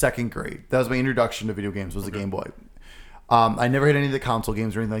in second grade. That was my introduction to video games, was the Game Boy. I never had any of the console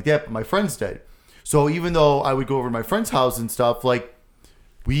games or anything like that, but my friends did. So even though I would go over to my friend's house and stuff,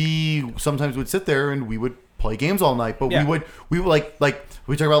 we sometimes would sit there and we would play games all night. But we would like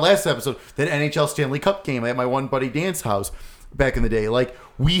we talked about last episode, that NHL Stanley Cup game at my one buddy Dan's house back in the day.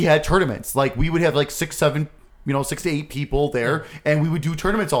 We had tournaments. We would have 6 to 8 people there, and we would do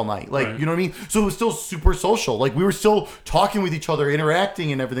tournaments all night. Right. You know what I mean? So it was still super social. We were still talking with each other,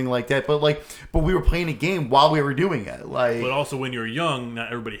 interacting and everything like that. But we were playing a game while we were doing it. But also when you were young,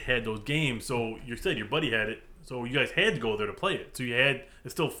 not everybody had those games. So you said your buddy had it, so you guys had to go there to play it. So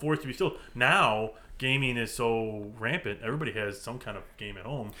it's still forced to be still. Now gaming is so rampant. Everybody has some kind of game at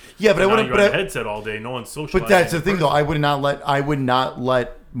home. Yeah, but I wouldn't. You're on a headset all day. No one's socializing. But that's the thing, though. I would not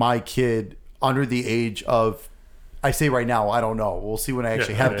let my kid under the age of. I say right now, I don't know. We'll see when I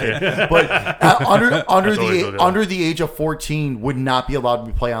actually have kids. But under the age of 14 would not be allowed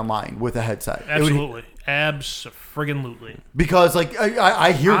to play online with a headset. Absolutely. Abs-friggin-lutely. Because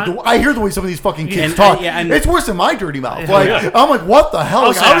I hear the way some of these fucking kids talk. It's worse than my dirty mouth. I'm like, what the hell?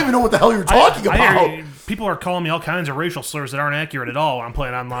 I don't even know what the hell you're talking about. People are calling me all kinds of racial slurs that aren't accurate at all when I'm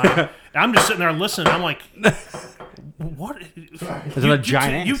playing online. I'm just sitting there listening. I'm like, what? Is it a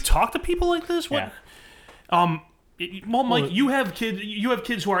giant ant? You talk to people like this? What? Yeah. Well, Mike, you have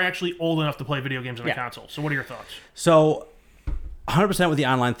kids who are actually old enough to play video games on a console. So what are your thoughts? So 100% with the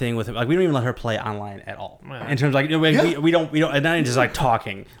online thing with like we don't even let her play online at all. In terms of like we don't and not just like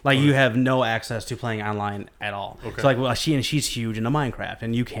talking. Like you have no access to playing online at all. Okay. So like well, she's huge into Minecraft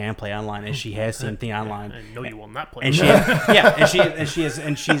and you can play online and she has seen thing online. I know you will not play. And she has she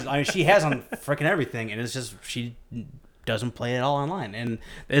has on freaking everything and it's just she doesn't play it all online, and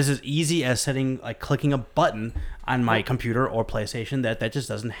it's as easy as clicking a button on my computer or PlayStation that just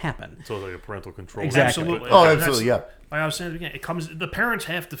doesn't happen. So it's like a parental control. Exactly. Absolutely. Oh, absolutely, yeah. Like I was saying again, the parents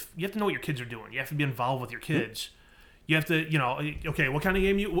you have to know what your kids are doing. You have to be involved with your kids. You have to, okay, what kind of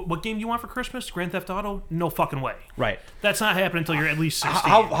game what game do you want for Christmas? Grand Theft Auto? No fucking way. Right. That's not happening until you're at least 16.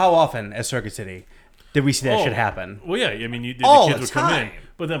 How often at Circuit City did we see that shit happen? Well, yeah. I mean, the kids would come in,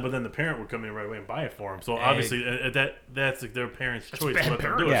 but then the parent would come in right away and buy it for them. So obviously, that's like their parents' choice. Bad To let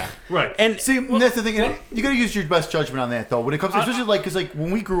them do it. Yeah. Right. And see, that's the thing. You got to use your best judgment on that, though. When it comes, especially because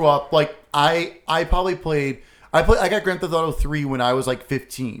when we grew up, like I probably played. I got Grand Theft Auto 3 when I was like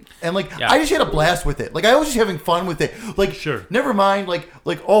 15, and I just had a blast with it. Like I was just having fun with it. Like sure, never mind. Like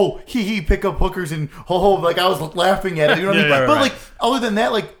oh pick up hookers and like I was laughing at it. You know what I mean? Right, but like other than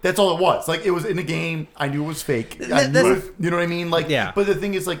that, like that's all it was. Like it was in a game. I knew it was fake. You know what I mean? Like But the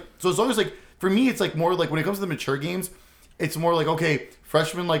thing is so as long as for me, it's more like when it comes to the mature games, it's more like okay.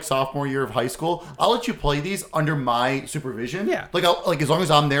 Freshman, sophomore year of high school, I'll let you play these under my supervision. Yeah. As long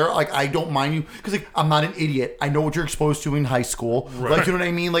as I'm there, I don't mind you because I'm not an idiot. I know what you're exposed to in high school. Right. You know what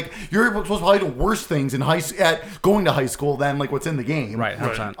I mean? You're supposed to probably do worse things at going to high school than what's in the game. Right.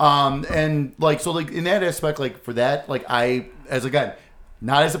 100%. And in that aspect, for that, again,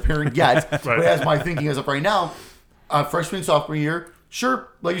 not as a parent yet, but as my thinking as of right now, freshman, sophomore year. Sure,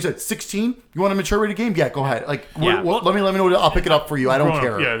 like you said, 16. You want a mature rated game? Yeah, go ahead. Let me know. I'll pick it up for you. I don't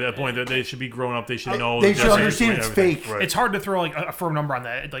care. Yeah, at that point, they should be grown up. They should know. They should understand it's fake. Right. It's hard to throw a firm number on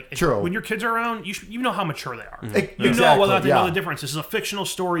that. True. When your kids are around, you know how mature they are. Mm-hmm. You know whether or not they know the difference. This is a fictional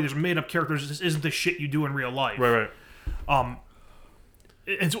story. There's made up characters. This isn't the shit you do in real life. Right.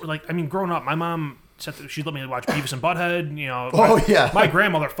 It's growing up, my mom said that she'd let me watch Beavis and Butthead. Oh yeah. My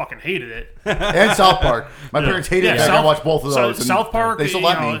grandmother fucking hated it. And South Park. My parents hated it. I gotta watch both of those. South Park. They still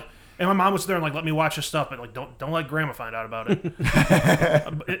let me. And my mom was there and let me watch this stuff, but don't let grandma find out about it.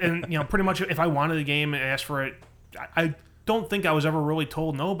 And pretty much if I wanted a game and asked for it, I don't think I was ever really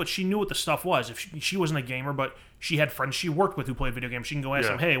told no, but she knew what the stuff was. If she wasn't a gamer, but she had friends she worked with who played video games, she can go ask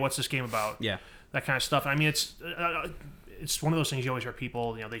them, hey, what's this game about? Yeah. That kind of stuff. I mean, it's one of those things you always hear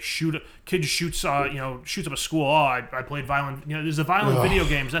people, they kid shoots up a school. Oh, I played violent, there's a violent video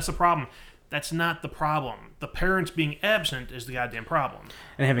games. That's the problem. That's not the problem. The parents being absent is the goddamn problem.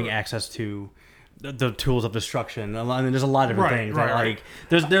 And having access to the tools of destruction. I mean, there's a lot of different things. Right.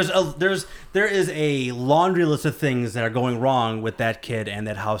 There is a laundry list of things that are going wrong with that kid and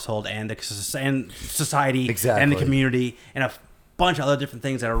that household and society and the community and a bunch of other different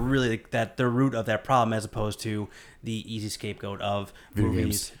things that are really that the root of that problem, as opposed to the easy scapegoat of video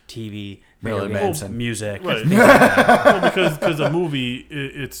movies, games. TV, Marilyn Manson. music. Right. Because a movie,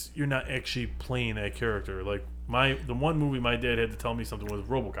 you're not actually playing that character. Like the one movie my dad had to tell me something was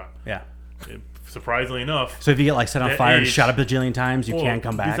RoboCop. Yeah. Surprisingly enough. So if you get set on fire and shot a bajillion times, you can't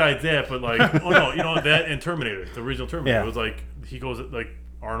come back. Besides that, but that and Terminator, the original Terminator, it was he goes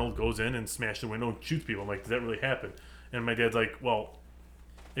Arnold goes in and smashes the window and shoots people. I'm like, does that really happen? And my dad's like, well,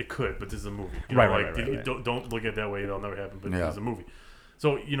 it could, but this is a movie. Right. Don't look at it that way. It'll never happen, but it's a movie.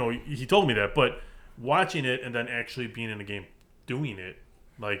 So, he told me that, but watching it and then actually being in the game, doing it,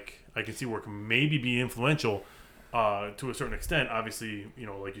 I can see where it can maybe be influential to a certain extent. Obviously,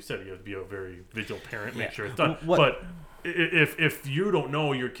 like you said, you have to be a very vigilant parent, make sure it's done. But if you don't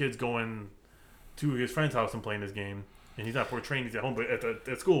know your kid's going to his friend's house and playing this game, and he's not portraying he's at home, but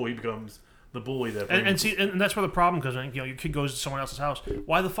at school he becomes the bully that and that's where the problem comes in. Your kid goes to someone else's house.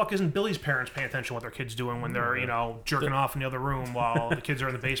 Why the fuck isn't Billy's parents paying attention to what their kid's doing when they're jerking off in the other room while the kids are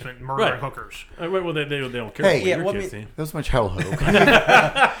in the basement murdering hookers? Well, they don't care. Hey, what your kids see. That was my childhood. Okay?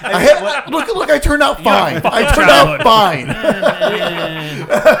 Look! I turned out fine. I turned out fine.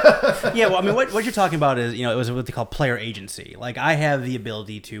 Yeah, well, I mean, what you're talking about is, it was what they call player agency. I have the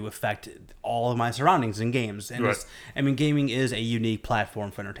ability to affect all of my surroundings in games, and gaming is a unique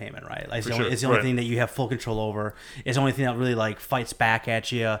platform for entertainment, right? It's the only thing that you have full control over. It's the only thing that really fights back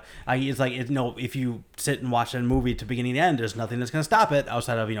at you. If you sit and watch a movie to beginning to end, there's nothing that's going to stop it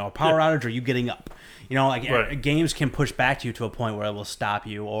outside of a power outage or you getting up. Games can push back you to a point where it will stop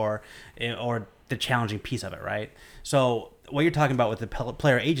you or the challenging piece of it, right? So what you're talking about with the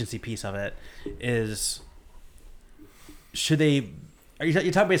player agency piece of it is, should they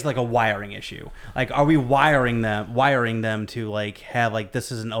You're talking basically like a wiring issue. Like, are we wiring them to like have like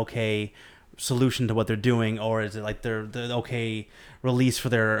this is an okay solution to what they're doing, or is it like they're okay release for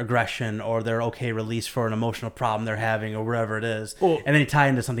their aggression, or their okay release for an emotional problem they're having, or whatever it is, and then you tie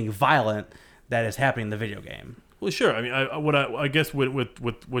into something violent that is happening in the video game. Well, sure. I mean, I guess with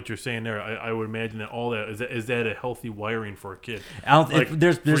what you're saying there, I would imagine that all that is that a healthy wiring for a kid.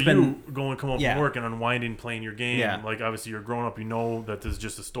 There's been come home from work and unwinding, playing your game. Yeah. Like obviously you're growing up, you know that this is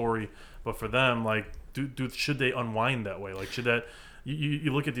just a story. But for them, like, should they unwind that way? Like, should that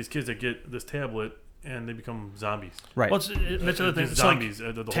you look at these kids that get this tablet and they become zombies. Right. Well, that's the other thing. It's zombies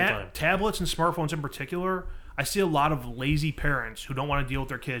like the whole time. Tablets and smartphones in particular. I see a lot of lazy parents who don't want to deal with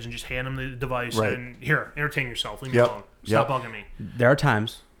their kids and just hand them the device and here, entertain yourself. Leave me alone. Stop bugging me. There are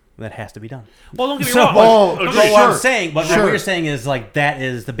times that has to be done. Well, don't get me wrong. What I'm saying, but what you're saying is like that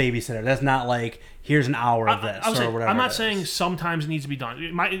is the babysitter. That's not like here's an hour of this or whatever. I'm not saying sometimes it needs to be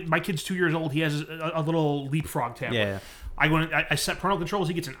done. My kid's 2 years old. He has a little leapfrog tablet. Yeah. I set parental controls.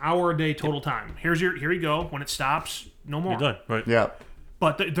 He gets an hour a day total time. Here you go. When it stops, no more. You're done. Right. Yeah.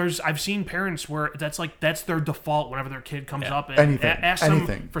 But I've seen parents where that's their default whenever their kid comes up and asks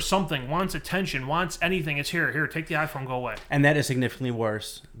them for something, wants attention, wants anything. It's here, take the iPhone, go away. And that is significantly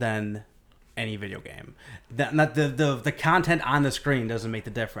worse than any video game. The content on the screen doesn't make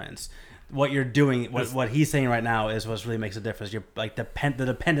the difference. What you're doing, what he's saying right now is what really makes a difference. You're like the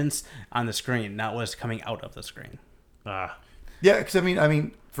dependence on the screen, not what's coming out of the screen. Yeah, because I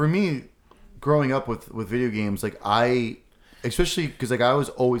mean, for me, growing up with video games, like especially because like I was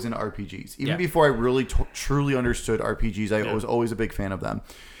always into RPGs. Even before I really truly understood RPGs, I was always a big fan of them.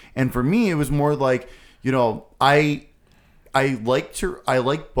 And for me, it was more like, you know, I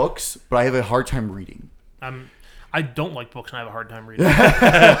like books, but I have a hard time reading. I don't like books and I have a hard time reading.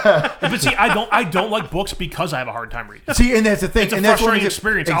 But see, I don't like books because I have a hard time reading. See, and that's the thing. It's a and frustrating that's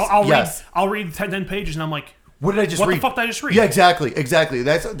experience. I'll read 10 pages and I'm like, what did I just read? What the fuck did I just read? Yeah, exactly.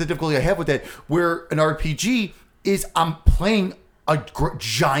 That's the difficulty I have with that. Where an RPG is, I'm playing a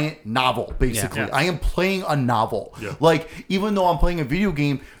giant novel, basically. I am playing a novel. Like, even though I'm playing a video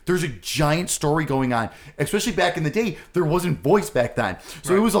game, there's a giant story going on. Especially back in the day, there wasn't voice back then,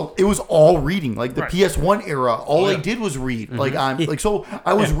 so it was all reading. Like the PS1 era, all I did was read. Like so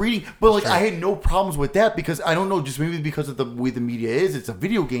I was reading, but like I had no problems with that because I don't know, just maybe because of the way the media is. It's a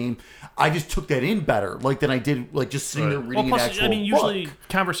video game. I just took that in better, like than I did like just sitting there reading an actual book. Usually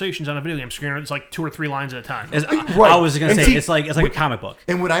conversations on a video game screen, it's like 2 or 3 lines at a time. I was going to say it's like a comic book.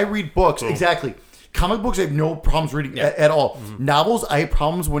 And when I read books, exactly. Comic books, I have no problems reading at all. Novels, I have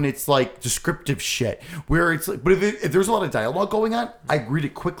problems when it's like descriptive shit. Where it's like, but if there's a lot of dialogue going on, I read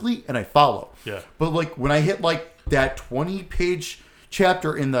it quickly and I follow. Yeah. But like when I hit like that 20-page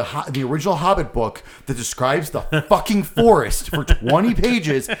chapter in the original Hobbit book that describes the fucking forest for 20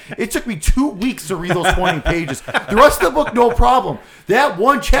 pages, it took me 2 weeks to read those 20 pages. The rest of the book, no problem. That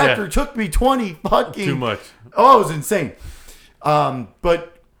one chapter took me 20 fucking... Too much. Oh, it was insane.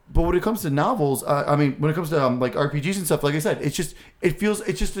 But when it comes to novels, I mean, when it comes to like RPGs and stuff, like I said, it's just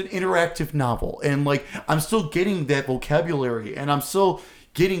an interactive novel, and like I'm still getting that vocabulary, and I'm still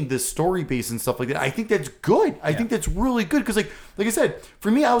getting the story base and stuff like that. I think that's good. I think that's really good because, like I said, for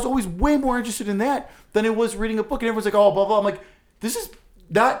me, I was always way more interested in that than it was reading a book. And everyone's like, oh, blah blah. I'm like, this is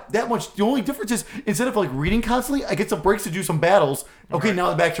not that much. The only difference is instead of like reading constantly, I get some breaks to do some battles. Okay,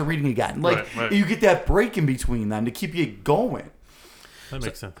 now I'm back to reading again. Like you get that break in between then to keep you going. That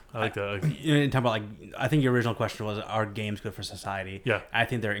makes sense. I like that. Talking about like, I think your original question was, are games good for society? Yeah. I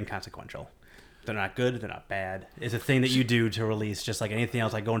think they're inconsequential. They're not good. They're not bad. It's a thing that you do to release, just like anything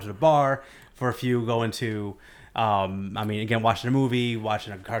else. Like going to the bar for a few, going to, again, watching a movie,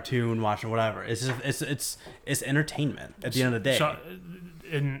 watching a cartoon, watching whatever. It's entertainment at the end of the day. So,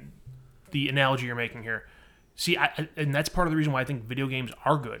 in the analogy you're making here, see, and that's part of the reason why I think video games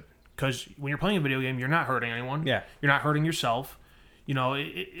are good. Because when you're playing a video game, you're not hurting anyone. Yeah. You're not hurting yourself. You know,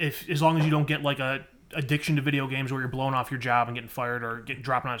 if as long as you don't get like a addiction to video games where you're blowing off your job and getting fired or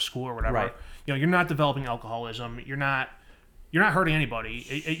dropping out of school or whatever. Right. You know, you're not developing alcoholism. You're not hurting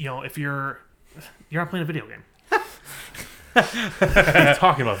anybody. You know, if you're not playing a video game. He's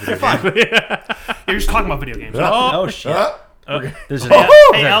talking about video games. You're just talking about video games. Oh shit. There's hey,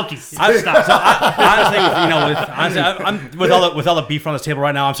 Elkie, stop. Honestly, I'm with all the beef on this table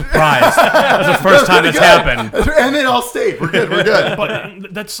right now. I'm surprised. That's the first time that's happened. And then I'll stay. We're good.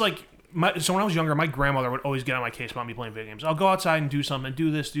 But that's like, so when I was younger, my grandmother would always get on my case about me playing video games. I'll go outside and do something,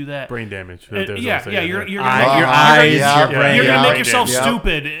 do this, do that. Brain damage. You're your eyes, your brain. You're gonna make yourself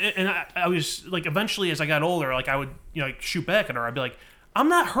stupid. And I was like, eventually, as I got older, like I would, like shoot back at her. I'd be like, I'm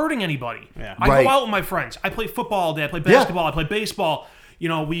not hurting anybody. Yeah. I go out with my friends. I play football all day. I play basketball. I play baseball.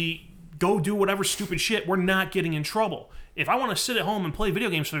 We go do whatever stupid shit. We're not getting in trouble. If I want to sit at home and play video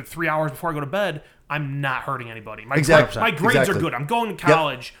games for 3 hours before I go to bed, I'm not hurting anybody. My grades are good. I'm going to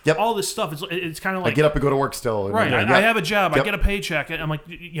college. Yep. All this stuff. It's kind of like I get up and go to work still. Right. I have a job. I get a paycheck. I'm like,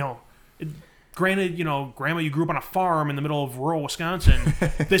 granted, Grandma, you grew up on a farm in the middle of rural Wisconsin.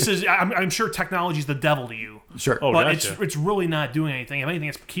 This is, I'm sure technology's the devil to you. Sure. But it's really not doing anything. If anything,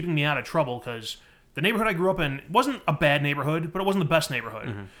 it's keeping me out of trouble because the neighborhood I grew up in wasn't a bad neighborhood, but it wasn't the best neighborhood.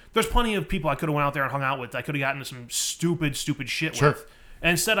 Mm-hmm. There's plenty of people I could have went out there and hung out with. I could have gotten into some stupid shit with.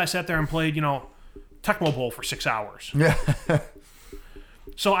 And instead, I sat there and played, Tecmo Bowl for 6 hours. Yeah.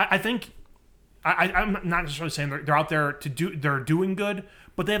 So I think I'm not necessarily saying they're out there they're doing good,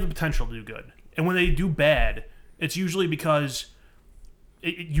 but they have the potential to do good. And when they do bad, it's usually because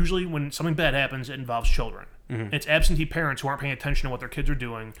usually when something bad happens, it involves children. Mm-hmm. It's absentee parents who aren't paying attention to what their kids are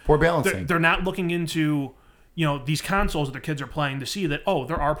doing. Poor balancing. They're not looking into these consoles that their kids are playing to see that,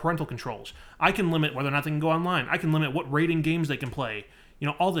 there are parental controls. I can limit whether or not they can go online. I can limit what rating games they can play.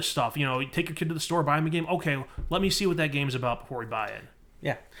 All this stuff. You take your kid to the store, buy him a game. Okay, let me see what that game's about before we buy it.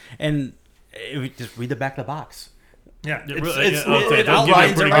 Yeah, and just read the back of the box. Yeah, it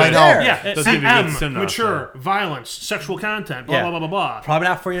outlines everything there. Yeah, CM, mature, violence, sexual content, blah blah blah blah blah. Probably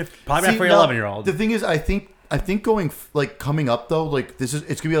not for your 11-year-old. The thing is, I think coming up though, it's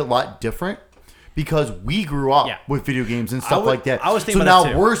gonna be a lot different. Because we grew up with video games and stuff like that. I was thinking about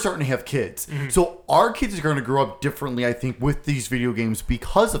that too. We're starting to have kids. Mm-hmm. So our kids are going to grow up differently, I think, with these video games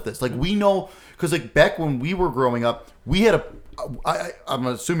because of this. Like, we know, because back when we were growing up, we had I'm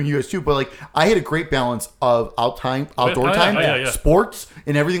assuming you guys too, but I had a great balance of outdoor time, sports,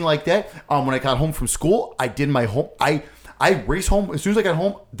 and everything like that. When I got home from school, I did my home. I raced home as soon as I got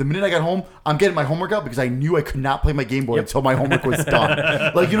home. The minute I got home, I'm getting my homework out because I knew I could not play my Game Boy until my homework was done. You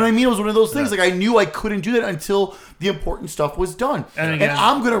know what I mean? It was one of those things. I knew I couldn't do that until the important stuff was done. And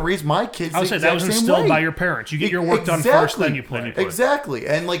I'm gonna raise my kids. I would say that was instilled by your parents. You get your work done first, then you play. Exactly.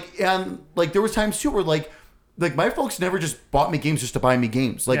 And there was times too where my folks never just bought me games just to buy me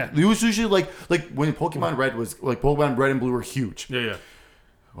games. It was usually when Pokemon Red was Pokemon Red and Blue were huge. Yeah.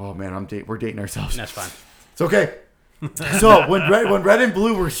 Oh man, we're dating ourselves. That's fine. It's okay. So when Red and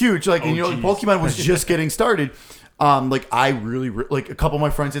Blue were huge, Pokemon was just getting started. I really a couple of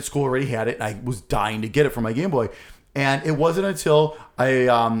my friends at school already had it, and I was dying to get it for my Game Boy. And it wasn't until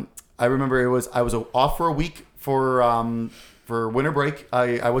I remember I was off for a week for winter break.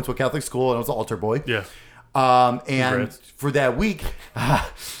 I went to a Catholic school and I was an altar boy. Yeah. And Congrats. for that week,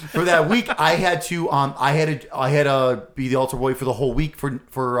 I had to be the altar boy for the whole week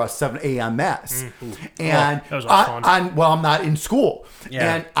for 7 a.m. mass. And that was fun. I'm not in school,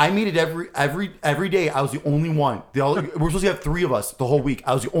 Yeah. and I made it every day. I was the only one. We're supposed to have 3 of us the whole week.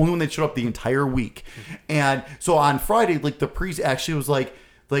 I was the only one that showed up the entire week, and so on Friday, the priest actually was I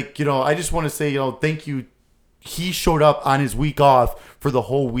just want to say thank you. He showed up on his week off for the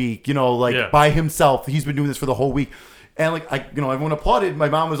whole week, by himself. He's been doing this for the whole week. And everyone applauded. My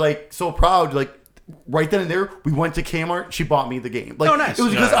mom was so proud. Right then and there, we went to Kmart. She bought me the game. Nice. It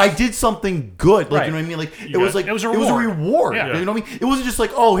was because I did something good. Right. You know what I mean? It was a reward. Yeah. You know what I mean? It wasn't just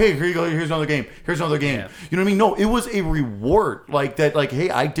oh, hey, here you go. Here's another game. Here's another game. Yeah. You know what I mean? No, it was a reward.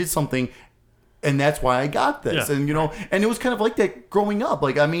 Hey, I did something, and that's why I got this. Yeah. And and it was kind of like that growing up.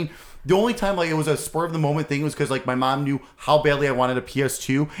 The only time it was a spur of the moment thing was because my mom knew how badly I wanted a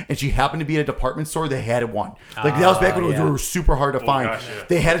PS2, and she happened to be at a department store that had one. That was back when they were super hard to find. Gosh, yeah.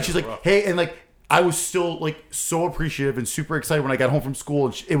 They had it. She's hey, and I was still so appreciative and super excited when I got home from school,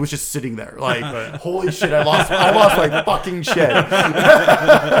 and it was just sitting there. Holy shit, I lost my fucking shit.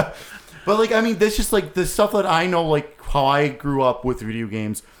 But that's just the stuff that I know, how I grew up with video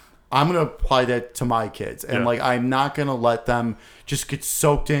games. I'm going to apply that to my kids. And, I'm not going to let them just get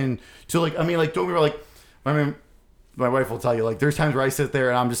soaked in to, don't get me wrong, my wife will tell you, there's times where I sit there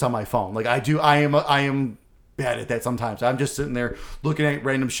and I'm just on my phone. I am bad at that sometimes. I'm just sitting there looking at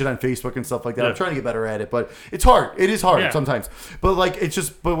random shit on Facebook and stuff like that. Yeah. I'm trying to get better at it, but it's hard. It is hard sometimes. But,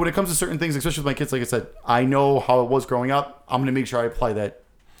 but when it comes to certain things, especially with my kids, like I said, I know how it was growing up. I'm going to make sure I apply that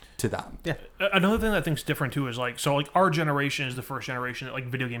to them. Yeah. Another thing that I think is different too is our generation is the first generation that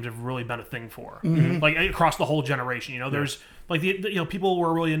video games have really been a thing for. Mm-hmm. Across the whole generation. There's people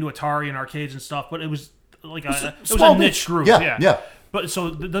were really into Atari and arcades and stuff, but it was it was a niche group. Yeah. But so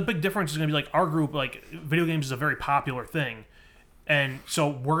the big difference is going to be our group. Video games is a very popular thing, and so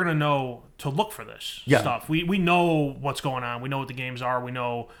we're going to know to look for this stuff. We know what's going on. We know what the games are. We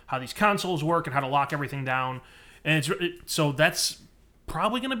know how these consoles work and how to lock everything down, and so that's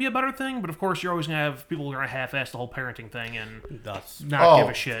probably going to be a better thing, but of course you're always going to have people who are going to half-ass the whole parenting thing and not give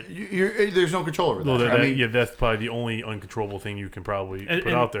a shit. There's no control over that. I mean, that's probably the only uncontrollable thing you can probably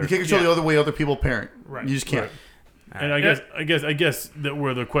put out there. You can't control the other way other people parent. Right. You just can't. Right. And I guess that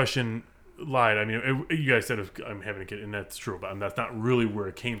where the question lied. I mean, you guys said I'm having a kid, and that's true, but that's not really where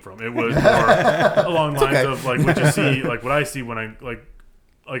it came from. It was more along lines of like what you see, like what I see when I like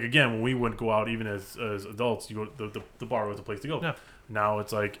again when we wouldn't go out even as adults. You go the bar was a place to go. Yeah. Now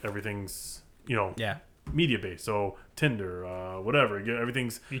it's like everything's media based. So Tinder, whatever,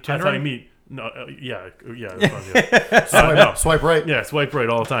 everything's that's how you meet. No, swipe right. Yeah, swipe right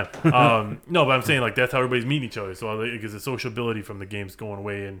all the time. No, but I'm saying like that's how everybody's meeting each other. So because the sociability from the game's going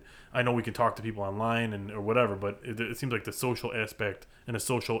away, and I know we can talk to people online or whatever, but it seems like the social aspect and the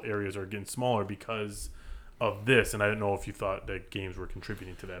social areas are getting smaller because of this. And I didn't know if you thought that games were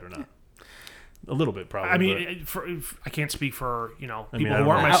contributing to that or not. A little bit, probably. I mean, I can't speak for people who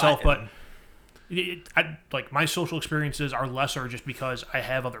aren't myself, but. Like my social experiences are lesser just because I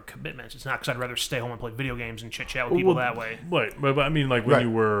have other commitments. It's not because I'd rather stay home and play video games and chit chat with people that way. Right, but I mean, like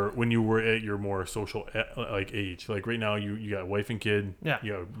when you were at your more social like age, like right now you got a wife and kid,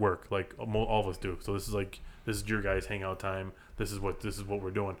 you got work, like all of us do. So this is your guys' hangout time. This is what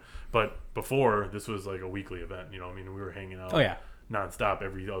we're doing. But before this was like a weekly event. I mean, we were hanging out nonstop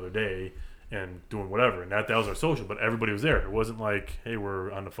every other day. And doing whatever, and that was our social. But everybody was there. It wasn't like, hey,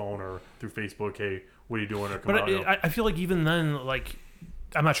 we're on the phone or through Facebook. Hey, what are you doing? Or come out. I feel like even then, like,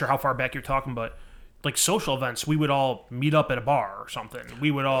 I'm not sure how far back you're talking, but like social events, we would all meet up at a bar or something.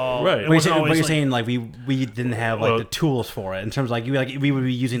 We would all. Right. But you're saying like we didn't have like the tools for it in terms of like we would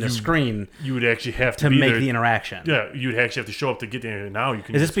be using the screen. You would actually have to make there. The interaction. Yeah, you'd actually have to show up to get there. Now you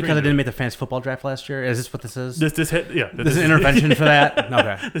can. Is this because I didn't make the fantasy football draft last year? Is this what this is? This is an intervention for that.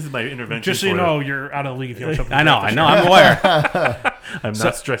 Okay. This is my intervention. Just so you know, you're out of the league if you don't show up. I know. I'm aware. I'm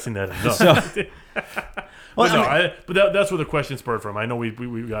not stressing that enough. But that's where the question spurred from. I know we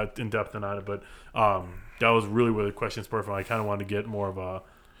got in depth on it, but that was really where the question spurred from. I kind of wanted to get more of a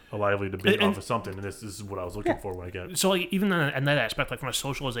lively debate off of something, and this is what I was looking for when I got. So like even in that aspect, like from a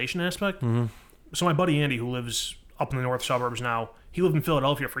socialization aspect. Mm-hmm. So my buddy Andy, who lives up in the north suburbs now, he lived in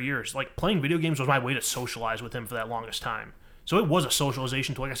Philadelphia for years. Like playing video games was my way to socialize with him for that longest time. So it was a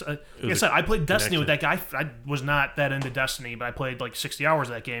socialization tool. Like I said, I played Destiny with that guy. I was not that into Destiny, but I played like 60 hours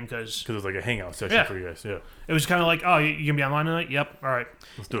of that game because it was like a hangout session for you guys. Yeah, it was kind of like, oh, you gonna be online tonight? Yep. All right,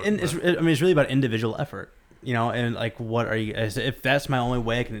 let's do it. And it's really about individual effort. And like, what are you? If that's my only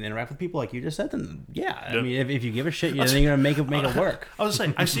way I can interact with people, like you just said, then I mean, if you give a shit, then you're gonna make it work. I was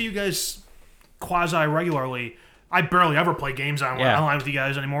saying, I see you guys quasi regularly. I barely ever play games online with you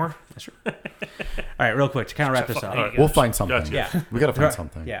guys anymore. That's true. All right, real quick to kind of wrap this up. We'll find something. Gotcha. Yeah, we gotta find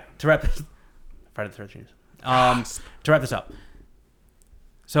something. Yeah, to wrap this. Friday the 13th. To wrap this up.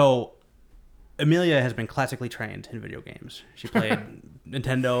 So, Amelia has been classically trained in video games. She played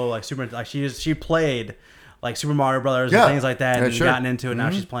Nintendo, she played like Super Mario Brothers and things like that, and gotten into it. Now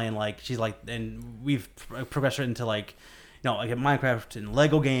she's playing and we've progressed her into like Minecraft and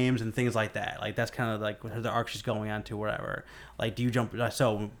Lego games and things like that. Like that's kind of like the arc she's going on to, whatever. Like, do you jump?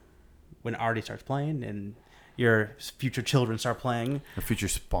 So when Artie starts playing and your future children start playing, or future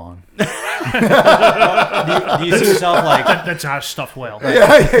spawn, do you see yourself like that's not a stuffed whale?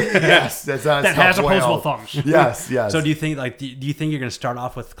 Yes, that's not. That has opposable thumbs. Yes. So do you think do you think you're going to start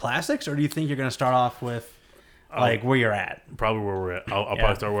off with classics, or do you think you're going to start off with like where you're at? Probably where we're at. I'll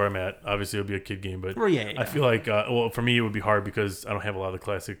probably start where I'm at. Obviously, it'll be a kid game, but I feel like, for me, it would be hard because I don't have a lot of the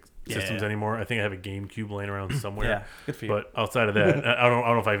classic systems anymore. I think I have a GameCube laying around somewhere. Yeah, good for you. But outside of that, I don't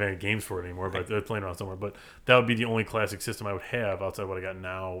know if I have any games for it anymore, but they're playing around somewhere. But that would be the only classic system I would have outside of what I got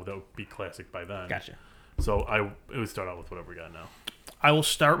now that would be classic by then. Gotcha. So it would start out with whatever we got now. I will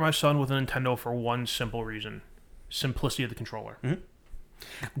start my son with a Nintendo for one simple reason: simplicity of the controller. Mm-hmm.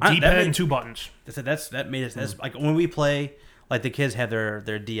 D-pad and 2 buttons. That made us. That's like when we play. Like the kids have their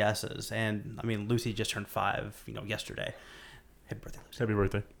DSs, and I mean Lucy just turned 5, yesterday. Happy birthday, Lucy! Happy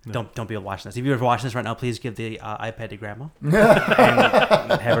birthday! Yeah. Don't be watching this. If you're watching this right now, please give the iPad to Grandma and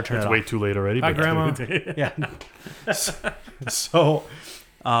have her turn it off. It's way too late already. Hi, Grandma. Yeah. So,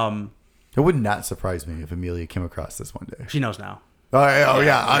 it would not surprise me if Amelia came across this one day. She knows now.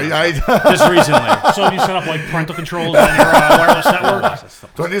 I just recently. So you set up like parental controls on your wireless network?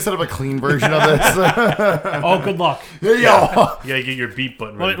 Do I need to set up a clean version of this? Oh, good luck. Yeah. You gotta get your beep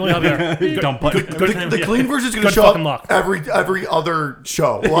button ready. Let me help you. The clean version is going to show up every other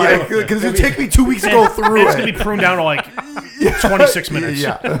show. Like, because it take me 2 weeks to go through It's going to be pruned down to like 26 minutes.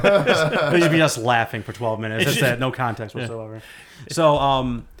 Yeah. You'd be just laughing for 12 minutes. That's no context whatsoever.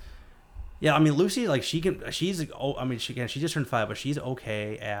 So, Yeah, I mean Lucy, like she can. She's. Oh, I mean she can. She just turned 5, but she's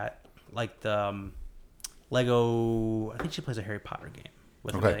okay at like the Lego. I think she plays a Harry Potter game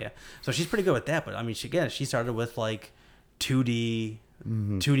with Amelia, so she's pretty good with that. But I mean, she started with like 2D.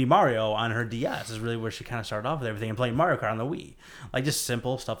 2D Mario on her DS is really where she kind of started off with everything, and playing Mario Kart on the Wii, like just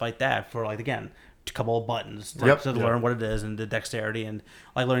simple stuff like that for like again a couple of buttons to learn what it is and the dexterity and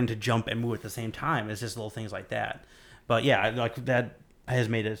like learning to jump and move at the same time. It's just little things like that. But yeah, like that has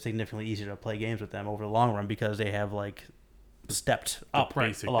made it significantly easier to play games with them over the long run because they have like stepped up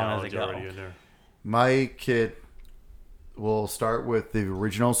along as they go. My kid will start with the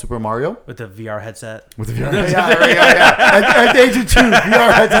original Super Mario. With the VR headset. With the VR headset. Yeah. At the age of 2,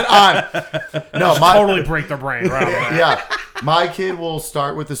 VR headset on. No, totally break their brain. Right. Yeah. My kid will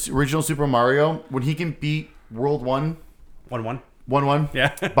start with the original Super Mario. When he can beat World 1. 1-1.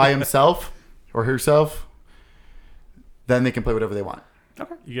 Yeah. By himself or herself, then they can play whatever they want.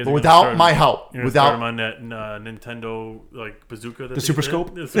 Okay. But without my help. You're without start them on that Nintendo like bazooka. The Super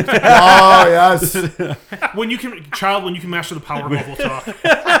Scope? Oh, yes. When you can master the power glove, we'll talk.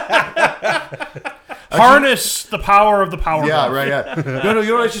 Harness the power of the power glove. Yeah, right, yeah. No, you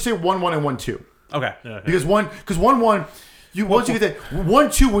know what? I should say 1-1 and 1-2. Okay. Because 1-1, once you get that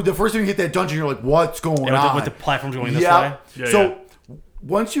 1-2, the first time you hit that dungeon, you're like, what's going on? With the platforms going this way? So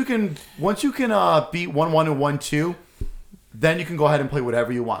once you can beat 1-1 and 1-2, then you can go ahead and play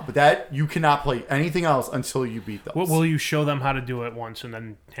whatever you want. But that you cannot play anything else until you beat those. Will you show them how to do it once and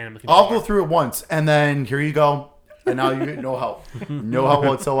then hand them the controller? I'll go through it once, and then here you go. And now you get no help. No help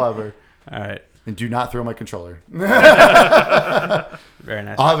whatsoever. All right. And do not throw my controller. Very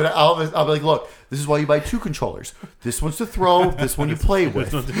nice. I'll be like, look, this is why you buy 2 controllers. This one's to throw. This one you play with.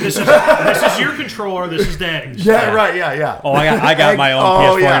 This is your controller. This is Daddy's. Yeah, right. Yeah. Oh, I got my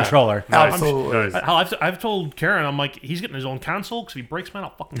own PS4 controller. Absolutely. I've told Karen, I'm like, he's getting his own console because if he breaks mine,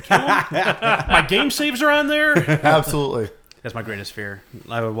 I'll fucking kill him. My game saves are on there. Absolutely. That's my greatest fear.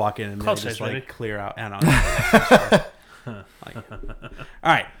 I would walk in and just like clear out. I don't know.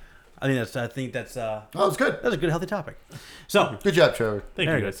 All right. I think that's that was good. That's a good healthy topic. So good job, Trevor.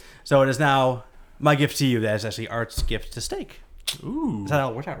 Thank you guys. So it is now my gift to you. That is actually Art's gift to Steak. Ooh. Is that how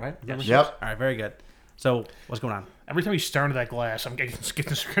it worked out, right? Yep. All right, very good. So what's going on? Every time you stare into that glass, I'm getting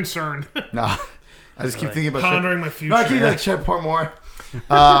concerned. Nah, I just keep thinking about pondering my future. No, I keep like Shed pour more.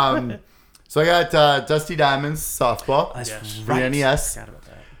 So I got Dusty Diamonds softball for the NES. Forgot about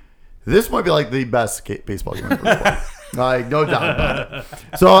that. This might be like the best baseball game I've ever played. Like, no doubt about it.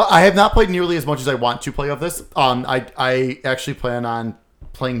 So I have not played nearly as much as I want to play of this. I actually plan on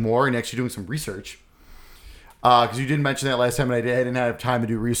playing more and actually doing some research. Because you didn't mention that last time, and I didn't have time to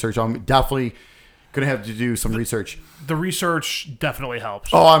do research. I'm definitely going to have to do some research. The research definitely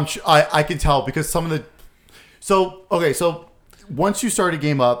helps. Oh, I can tell because some of the... So once you start a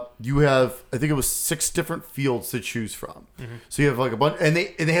game up, you have, I think it was 6 different fields to choose from. Mm-hmm. So you have like a bunch, and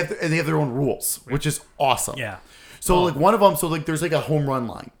they have their own rules, which is awesome. Yeah. So like one of them, there's like a home run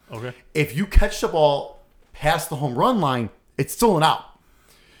line. Okay. If you catch the ball past the home run line, it's still an out.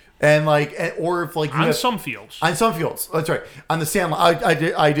 And or if like you some fields, that's right. On the Sandlot,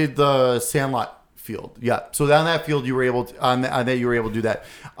 I did the Sandlot field. Yeah. So on that field, you were able to on that you were able to do that.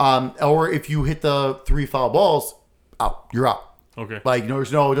 Or if you hit the 3 foul balls, out. You're out. Okay. Like it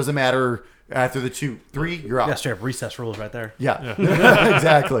doesn't matter after the 2, 3, you're out. Yeah, straight up recess rules right there. Yeah.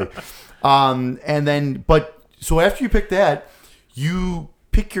 Exactly. And then so after you pick that, you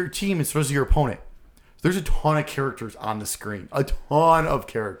pick your team as opposed to your opponent. There's a ton of characters on the screen. A ton of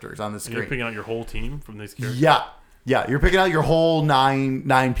characters on the screen. And you're picking out your whole team from these characters? Yeah. You're picking out your whole nine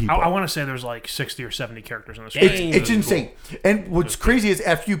people. I want to say there's like 60 or 70 characters on the screen. It's insane. Cool. And what's crazy is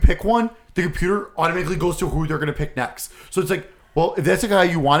after you pick one, the computer automatically goes to who they're going to pick next. So it's like, well, if that's the guy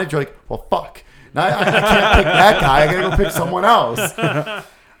you wanted, you're like, well, fuck. Now I can't pick that guy. I got to go pick someone else.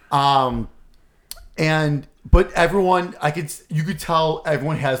 But everyone, you could tell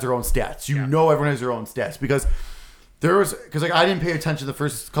everyone has their own stats. Everyone has their own stats because I didn't pay attention to the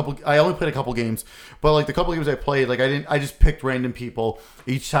first couple. I only played a couple games, but like the couple games I played, I just picked random people.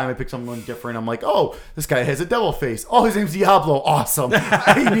 Each time I picked someone different. I'm like, oh, this guy has a devil face. Oh, his name's Diablo. Awesome.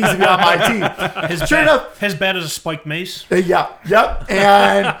 He needs to be on my team. Sure enough, his bat is a spiked mace. Yep.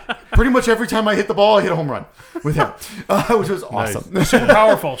 And pretty much every time I hit the ball, I hit a home run with him, which was awesome. Nice. Super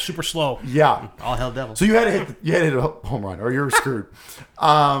powerful, super slow. Yeah. All hell devil. So you had to hit a home run, or you're screwed.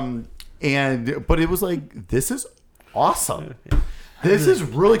 But it was like, this is awesome. This is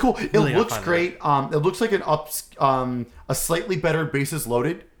really cool. It looks great. It looks like a slightly better bases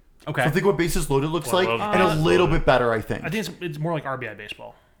loaded. Okay. So think what bases loaded looks like, and a little bit better, I think. I think it's more like RBI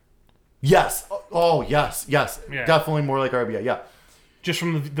baseball. Yes. Oh, yes. Yeah. Definitely more like RBI. Yeah. Just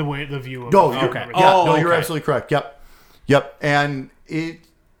from the way the view of No, okay. You're absolutely correct. Yep. And it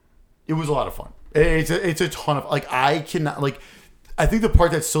was a lot of fun. It's a ton of like I cannot like. I think the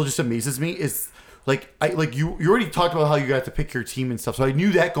part that still just amazes me is you already talked about how you got to pick your team and stuff. So I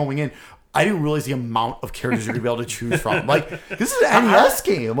knew that going in. I didn't realize the amount of characters you're gonna be able to choose from. Like this is an NES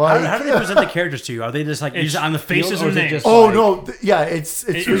game. Like, how do they present the characters to you? Are they just like just on the faces field, or and is it names. just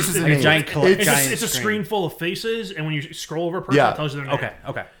it's faces and like a names. giant It's a screen full of faces, and when you scroll over a person, it tells you their name.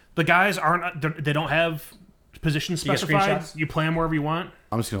 Okay. The guys they don't have positions specified. screenshots? You play them wherever you want.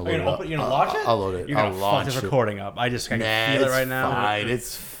 I'm just gonna load it up. You're gonna launch it? I'll load it. You're gonna I'll fuck launch this it. recording up. I can feel it right now. Fine.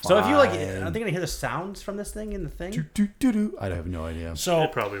 It's fine. So if you are they gonna hear the sounds from this thing in the thing? I have no idea. So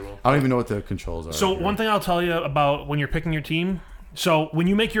It probably will. I don't even know what the controls are. So one thing I'll tell you about when you're picking your team. So when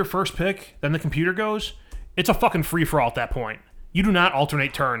you make your first pick, then the computer goes. It's a fucking free for all at that point. You do not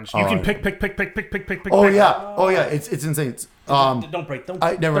alternate turns. You can pick. Oh yeah. It's insane. Don't break.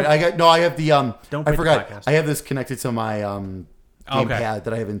 Never mind. I have the Don't I break the forgot. podcast. I have this connected to my gamepad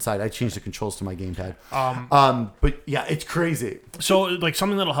that I have inside. I changed the controls to my gamepad. But yeah, it's crazy. So like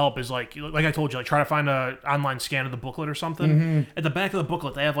something that'll help is like I told you, like try to find a online scan of the booklet or something. Mm-hmm. At the back of the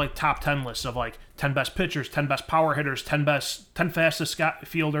booklet, they have like top 10 lists of like 10 best pitchers, 10 best power hitters, 10 fastest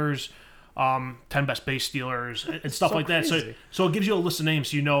fielders, 10 best base stealers, and stuff like that. So it gives you a list of names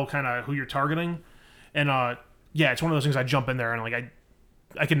so you know kind of who you're targeting. And it's one of those things I jump in there and like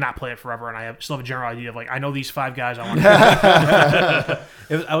I could not play it forever, and I still have a general idea of like I know these 5 guys I want to.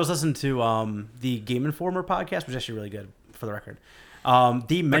 I was listening to the Game Informer podcast, which is actually really good for the record. They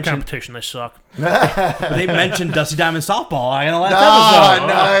The mentioned competition, they suck. they mentioned Dusty Diamond softball in the last episode.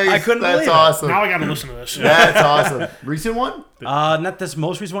 Nice. I couldn't That's believe awesome. Now I got to listen to this. That's awesome. Recent one? Not this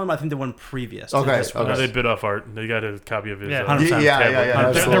most recent one, but I think the one previous. to Okay, this one. okay. They bit off Art. They got a copy of his. Yeah, 100%. Yeah.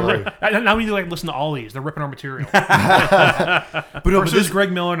 Absolutely. Now we need to like listen to all these. They're ripping our material. But First it was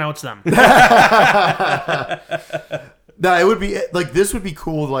Greg Miller, now it's them. No, it would be like this would be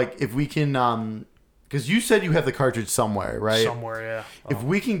cool. Like if we can, because you said you have the cartridge somewhere, right? Somewhere, yeah. If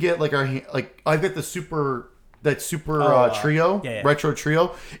we can get like I've got the super trio, retro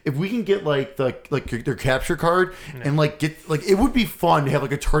trio. If we can get like their capture card and like get like it would be fun to have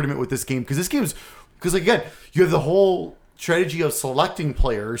like a tournament with this game because again you have the whole strategy of selecting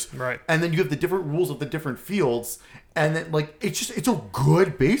players, right? And then you have the different rules of the different fields, and then like it's a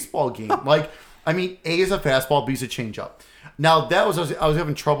good baseball game. Like I mean, A is a fastball, B is a changeup. Now that was I was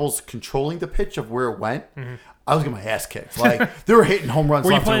having troubles controlling the pitch of where it went. Mm-hmm. I was getting my ass kicked. Like they were hitting home runs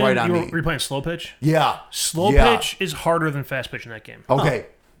left and right on me. Were you playing slow pitch? Yeah, Slow pitch is harder than fast pitch in that game. Okay.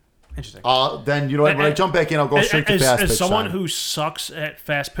 Interesting. Then you know what? When I jump back in, I'll go straight to fast pitch. As someone side. who sucks at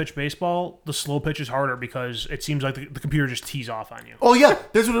fast pitch baseball, the slow pitch is harder because it seems like the computer just tees off on you. Oh yeah,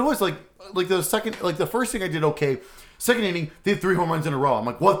 that's what it was. Like the first thing I did okay. Second inning, they had 3 home runs in a row. I'm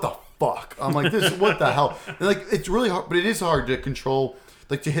like, what the fuck? I'm like, what the hell? And like, it's really hard, but it is hard to control,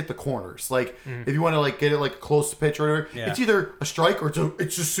 like to hit the corners. Like if you want to like get it like close to pitch or whatever, it's either a strike or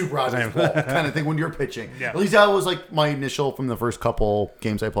it's just super obvious ball kind of thing when you're pitching. Yeah. At least that was like my initial from the first couple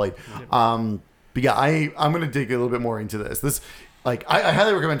games I played. But yeah, I'm gonna dig a little bit more into this. Like I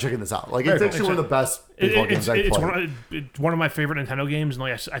highly recommend checking this out. Like it's actually one of the best baseball games I've played. It's one of my favorite Nintendo games, and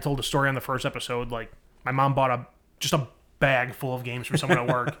like I told a story on the first episode. Like my mom bought just a bag full of games from someone at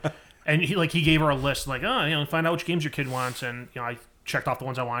work, and he gave her a list like, find out which games your kid wants, and I checked off the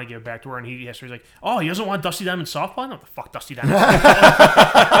ones I wanted to give back to her, and he's like, oh, he doesn't want Dusty Diamond softball? No, the fuck Dusty Diamond softball.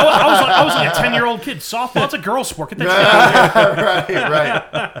 I was like a 10-year-old kid. Softball, it's a girl's sport. Get that shit out of here.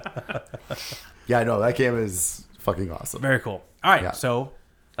 Right. Yeah, no, that game is fucking awesome. Very cool. All right, so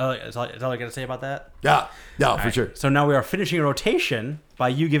is all I got to say about that? Yeah, for sure. So now we are finishing a rotation by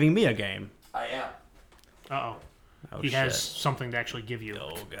you giving me a game. I am. Uh-oh. He has something to actually give you.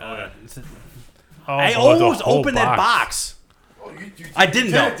 Oh, God. I almost opened that box. Oh, I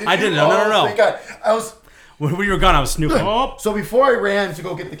didn't know. I didn't know. No. Thank God. I was... When you were gone, I was snooping. Oh. So before I ran to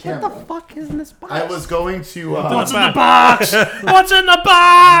go get the camera... What the fuck is in this box? I was going to... What's in the box? What's in the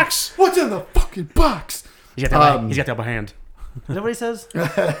box? What's in the fucking box? He's got the upper hand. Is that what he says? He's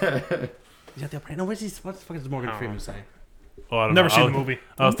got the upper hand. No, what the fuck does Morgan Freeman say? Oh, I don't Never know. seen the movie.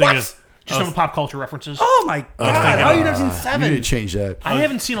 I was thinking... Just some pop culture references. Oh my God! How have you never seen Seven? You need to change that. I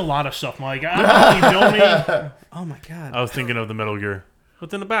haven't seen a lot of stuff, Mike. I don't know if you know me. Oh my God! I was thinking of the Metal Gear.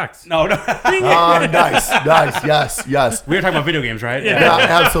 What's in the box? No. Nice. Yes. We were talking about video games, right? Yeah,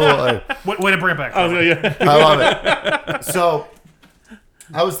 absolutely. Way to bring it back. I love it. So,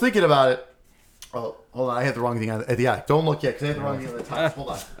 I was thinking about it. Oh, hold on. I had the wrong thing at the eye. Don't look yet, because I had the wrong thing at the top. Hold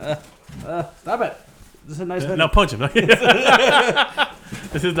on. Stop it. This is a nice video. Now punch him.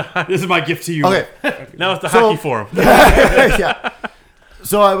 This is my gift to you. Okay. Now it's the hockey forum. Yeah.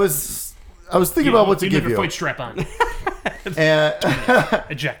 So I was thinking about what to give you. Fight strap on. And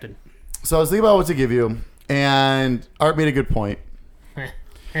Ejected. so I was thinking about what to give you, and Art made a good point.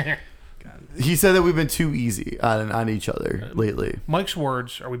 He said that we've been too easy on each other lately. Mike's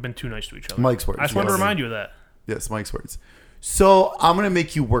words are we've been too nice to each other. Mike's words. I just wanted to remind you of that. Yes, Mike's words. So I'm gonna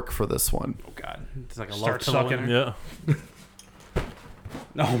make you work for this one. Oh God, it's like a Start love pillow sucking. in there.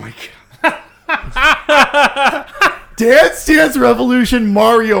 Yeah. Oh my God. Dance Dance Revolution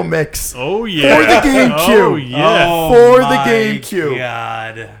Mario Mix. Oh yeah. For the GameCube. Oh yeah. Oh, For the my GameCube.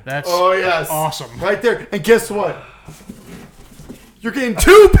 God. That's Oh yes, awesome. right there. And guess what? You're getting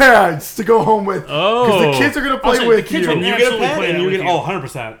 2 pads to go home with. Oh. Because the kids are gonna play say, with the kids you. will You get a Absolutely pad play and that you with get you.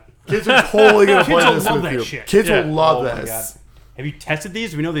 100%. Kids are totally gonna play will this love with that you. shit. Kids Yeah. will love Oh my this. God. Have you tested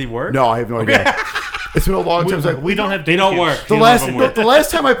these? Do we know they work? No, I have no idea. It's been a long time. since We don't have. They don't GameCubes. work. The Neither of them work.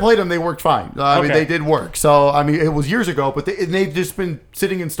 last time I played them, they worked fine. I mean, Okay. they did work. So I mean, it was years ago, but they've just been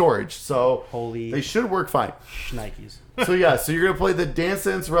sitting in storage. So Holy they should work fine. Nikes. So yeah, so you're gonna play the Dance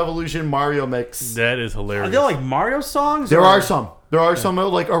Dance Revolution Mario mix. That is Are hilarious. they like Mario songs? There or- are some. There are some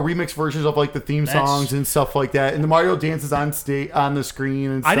like remix versions of like the theme That's- songs and stuff like that. And the Mario dances on the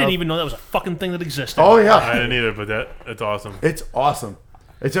screen and stuff. I didn't even know that was a fucking thing that existed. Oh I yeah, didn't either, but that's awesome. it's awesome.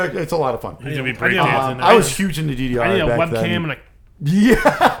 It's a lot of fun. He's gonna be I break know. dancing. I was huge into DDR. I need a back webcam then. and a.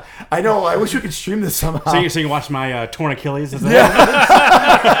 Yeah, I know. I wish we could stream this somehow. So you can watch my torn Achilles? Is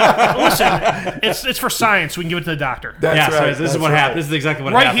that Listen, it's for science. We can give it to the doctor. That's yeah, right. so this is that's what right. happened. This is exactly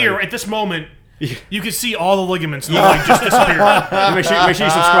what Right happened. here at this moment, you can see all the ligaments and the leg just disappear. Make sure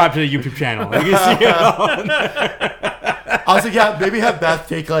you subscribe to the YouTube channel. You can see it all. I was like, yeah, maybe have Beth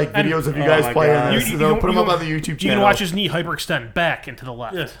take like videos of you Oh guys my playing God. this. You- and you they'll can- put them you up can- on the YouTube You channel. can watch his knee hyperextend back and to the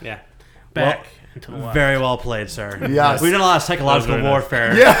left. Yes. Yeah. Back and to the left. Very well played, sir. Yes. We've done a lot of psychological That was very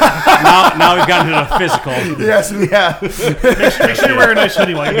nice. warfare. Yeah. Now we've gotten to the physical. Yes, we have. Make sure you wear a nice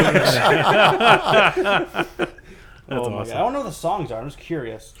hoodie while you're doing this. Oh my awesome. God. I don't know what the songs are. I'm just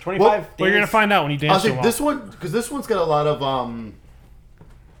curious. 25 Well, days. Well, you're gonna find out when you I dance. was so like, well. this one, because this one's got a lot of I'm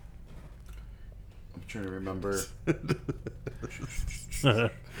trying to remember.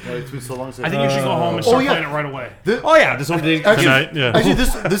 It's been so long since I think you should go home and start yeah. playing it right away. Oh yeah, this one did. Actually, Tonight, yeah. actually,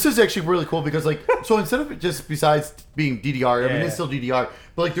 this is actually really cool because like so instead of it just besides being DDR, I mean it's still DDR,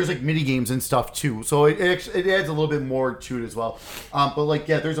 but like there's like mini games and stuff too. So it adds a little bit more to it as well. But like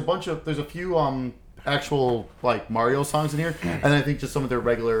yeah, there's a few actual like Mario songs in here, and I think just some of their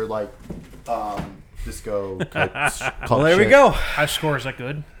regular like disco. Well, there we go. High score, is that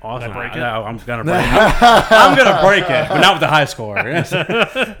good? Awesome. Did I break it? No, I'm gonna break it. I'm gonna break it, but not with the high score.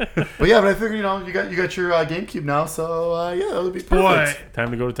 But yeah, but I figured you got your GameCube now, so yeah, that would be Boy, perfect.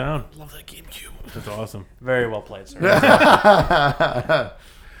 Time to go to town. love that GameCube. That's awesome. Very well played, sir.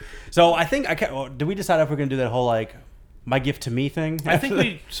 So I think did we decide if we're gonna do that whole like my gift to me thing? I think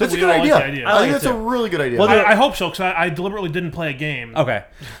we said That's a we good all idea. like the idea. I like think it that's too. a really good idea. Well, I hope so, because I deliberately didn't play a game. Okay,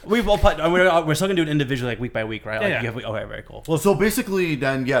 we've all put. We're still gonna do it individually, like week by week, right? Like, Yeah. okay, very cool. Well, so basically,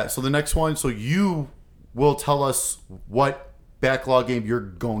 then yeah. So the next one, so you will tell us what backlog game you're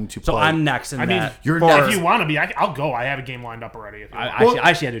going to play. So I'm next in I mean, that. You're for- next. If you want to be, I'll go. I have a game lined up already. If you want.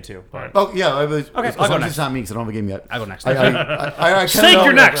 Actually, I do too. But Oh yeah, as I'll long go as next. it's not me because I don't have a game yet. I go next. I kinda Snake, know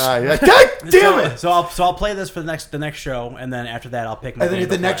you're that. next. God damn it! So I'll play this for the next show, and then after that I'll pick my. And then game at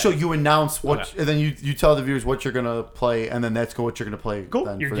the to next show, play. you announce what, Okay. and then you tell the viewers what you're gonna play, and then that's what you're gonna play. Cool.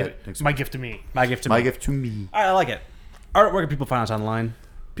 Then Your for gift, that next my gift to me. my gift to my me. gift to me. All right, I like it. All right, where can people find us online?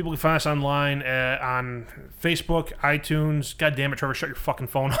 People can find us online on Facebook, iTunes. God damn it, Trevor, shut your fucking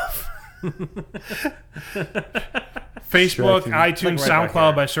phone off. Facebook, Distracting. iTunes, Click right back SoundCloud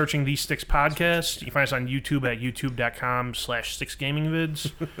here. by searching The Sticks Podcast. You can find us on YouTube at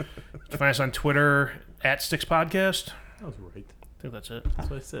youtube.com/SticksGamingVids. You can find us on Twitter at Sticks Podcast. That was right. I think that's it. That's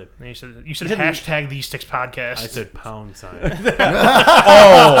what I said. And you said hashtag The Sticks Podcast. I said pound sign.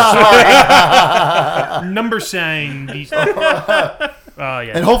 number sign. Yeah.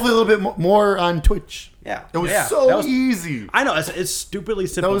 And hopefully a little bit more on Twitch. Yeah, It was yeah, so that was- easy. I know it's stupidly That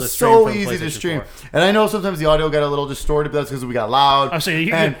simple. was to stream so from easy to PlayStation stream. 4. And I know sometimes the audio got a little distorted, but that's because we got loud. I'm saying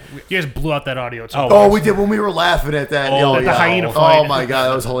you And- guys blew out that audio. It's Oh, we did when we were laughing at that. Oh, at the hyena Oh fight. my god,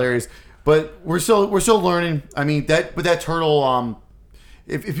 that was hilarious. But we're still learning. I mean that turtle.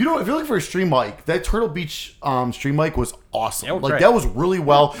 If you're looking for a stream mic, that Turtle Beach stream mic was awesome. Yeah, it was like great. that was really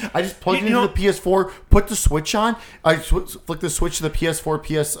well. I just plugged it You into know- the PS4, put the switch on. I flicked the switch to the PS4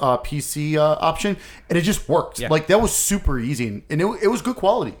 PC option, and it just worked. Yeah. Like that was super easy, and it was good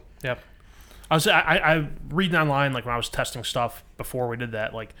quality. Yep. I reading online, like when I was testing stuff before we did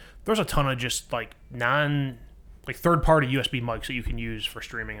that, like there's a ton of just like third party USB mics that you can use for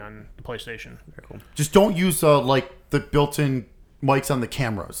streaming on the PlayStation. Just don't use like the built-in mics on the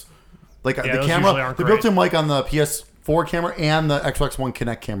cameras. Like Yeah, the those usually camera, aren't the great. built-in mic on the PS4 camera and the Xbox One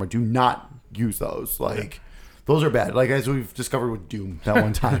Kinect camera. Do not use those. Like those are bad. Like as we've discovered with Doom that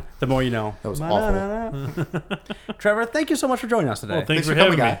one time. The more you know. That was awful. Trevor, thank you so much for joining us today. Well, thanks for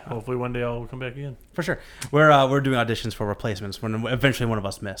coming, having me. guy. Hopefully one day I'll come back again. For sure. We're doing auditions for replacements when eventually one of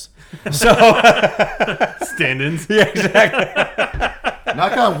us miss. So Stand-ins. yeah, exactly.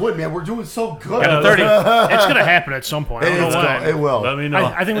 Knock on wood, man. We're doing so good. Got a 30. It's gonna happen at some point. I don't know when. It will. Let me know.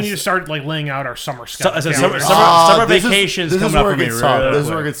 I think we need to start like laying out our summer schedule. Summer vacations this is coming up where for it me. gets tough. Real This is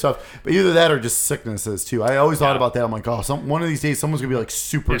where it quick. gets tough. But either that or just sicknesses too. I always thought about that. I'm like, oh, one of these days someone's gonna be like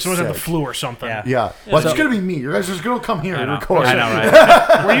super Someone's sick. got the flu or something. Yeah. Yeah. Well, it's just gonna be me. You guys are just gonna come here and record. I know,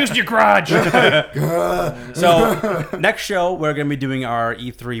 right? We're using your garage. So next show we're going to be doing our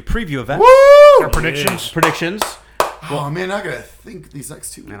E3 preview event. Woo! Our predictions. Predictions. Oh man, I gotta think these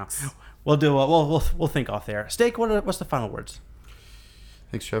next 2 You know, weeks. we'll do. We'll think off there. Steak. What's the final words?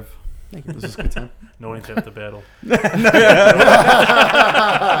 Thanks, Trev. This is a good time. No one's half the battle.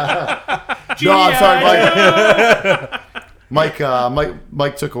 No, I'm sorry, Mike.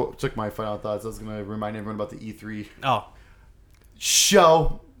 Mike took my final thoughts. I was gonna remind everyone about the E3 Oh,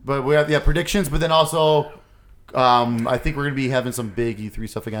 show, but we have predictions. But then also, I think we're gonna be having some big E3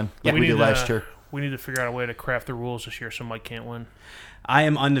 stuff again, like we did last year. We need to figure out a way to craft the rules this year so Mike can't win. I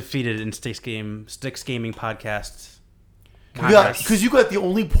am undefeated in Sticks Gaming podcasts. Yeah, because you got the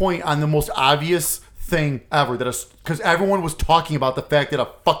only point on the most obvious thing ever because everyone was talking about the fact that a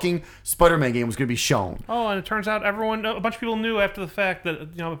fucking Spider-Man game was going to be shown. Oh, and it turns out a bunch of people knew after the fact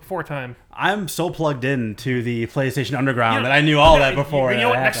that before time. I'm so plugged in to the PlayStation Underground that I knew all that before. You know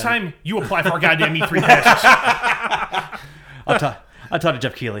what? Next time you apply for our goddamn E3 passes. I'll talk to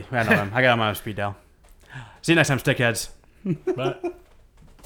Jeff Keighley. I know him. I got him on speed dial. See you next time, stickheads. But